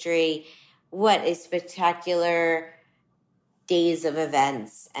industry. What a spectacular days of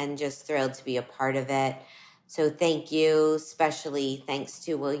events, and just thrilled to be a part of it. So thank you, especially thanks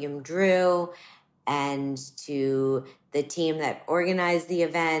to William Drew and to the team that organized the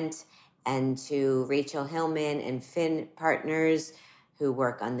event, and to Rachel Hillman and Finn Partners who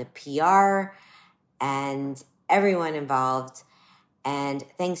work on the PR, and everyone involved. And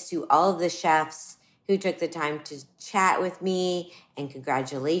thanks to all of the chefs who took the time to chat with me, and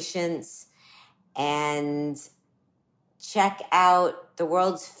congratulations. And check out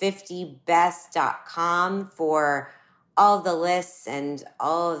theworlds50best.com for all of the lists and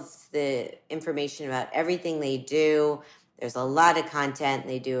all of the information about everything they do. There's a lot of content.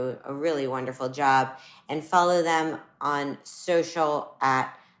 They do a really wonderful job. And follow them on social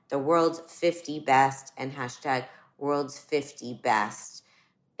at theworlds50best and hashtag worlds50best.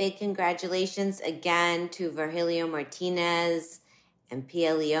 Big congratulations again to Virgilio Martinez and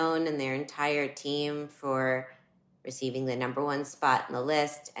Pia Leone and their entire team for receiving the #1 spot in the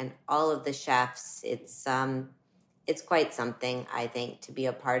list, and all of the chefs. It's quite something, I think, to be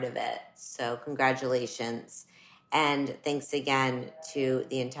a part of it. So congratulations. And thanks again to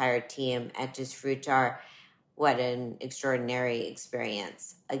the entire team at Disfrutar. What an extraordinary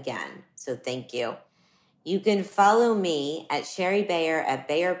experience again. So thank you. You can follow me at Sherry Bayer at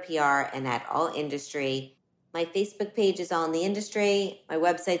Bayer PR and at All Industry. My Facebook page is All in the Industry. My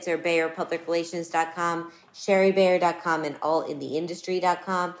websites are BayerPublicRelations.com, SherryBayer.com, and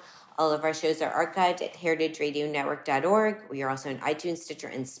AllInTheIndustry.com. All of our shows are archived at heritageradionetwork.org. We are also on iTunes, Stitcher,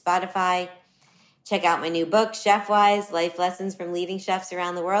 and Spotify. Check out my new book, Chef Wise, Life Lessons from Leading Chefs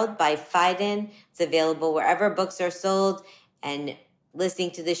Around the World by Phaidon. It's available wherever books are sold. And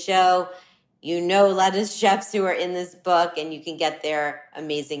listening to the show, you know a lot of chefs who are in this book, and you can get their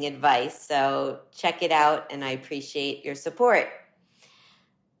amazing advice. So check it out, and I appreciate your support.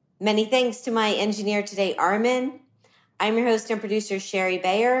 Many thanks to my engineer today, Armin. I'm your host and producer, Sherry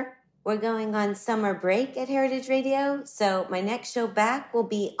Bayer. We're going on summer break at Heritage Radio, so my next show back will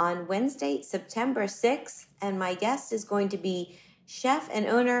be on Wednesday, September 6th, and my guest is going to be chef and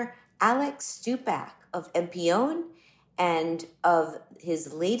owner Alex Stupak of Empion and of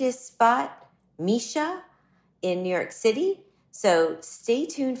his latest spot, Misha, in New York City. So stay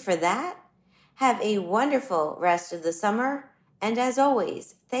tuned for that. Have a wonderful rest of the summer, And as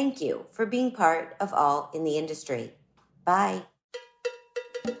always, thank you for being part of All in the Industry. Bye.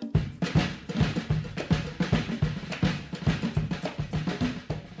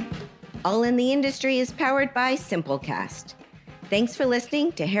 All in the Industry is powered by Simplecast. Thanks for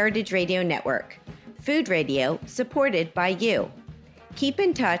listening to Heritage Radio Network, food radio supported by you. Keep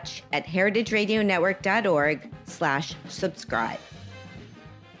in touch at heritageradionetwork.org/subscribe.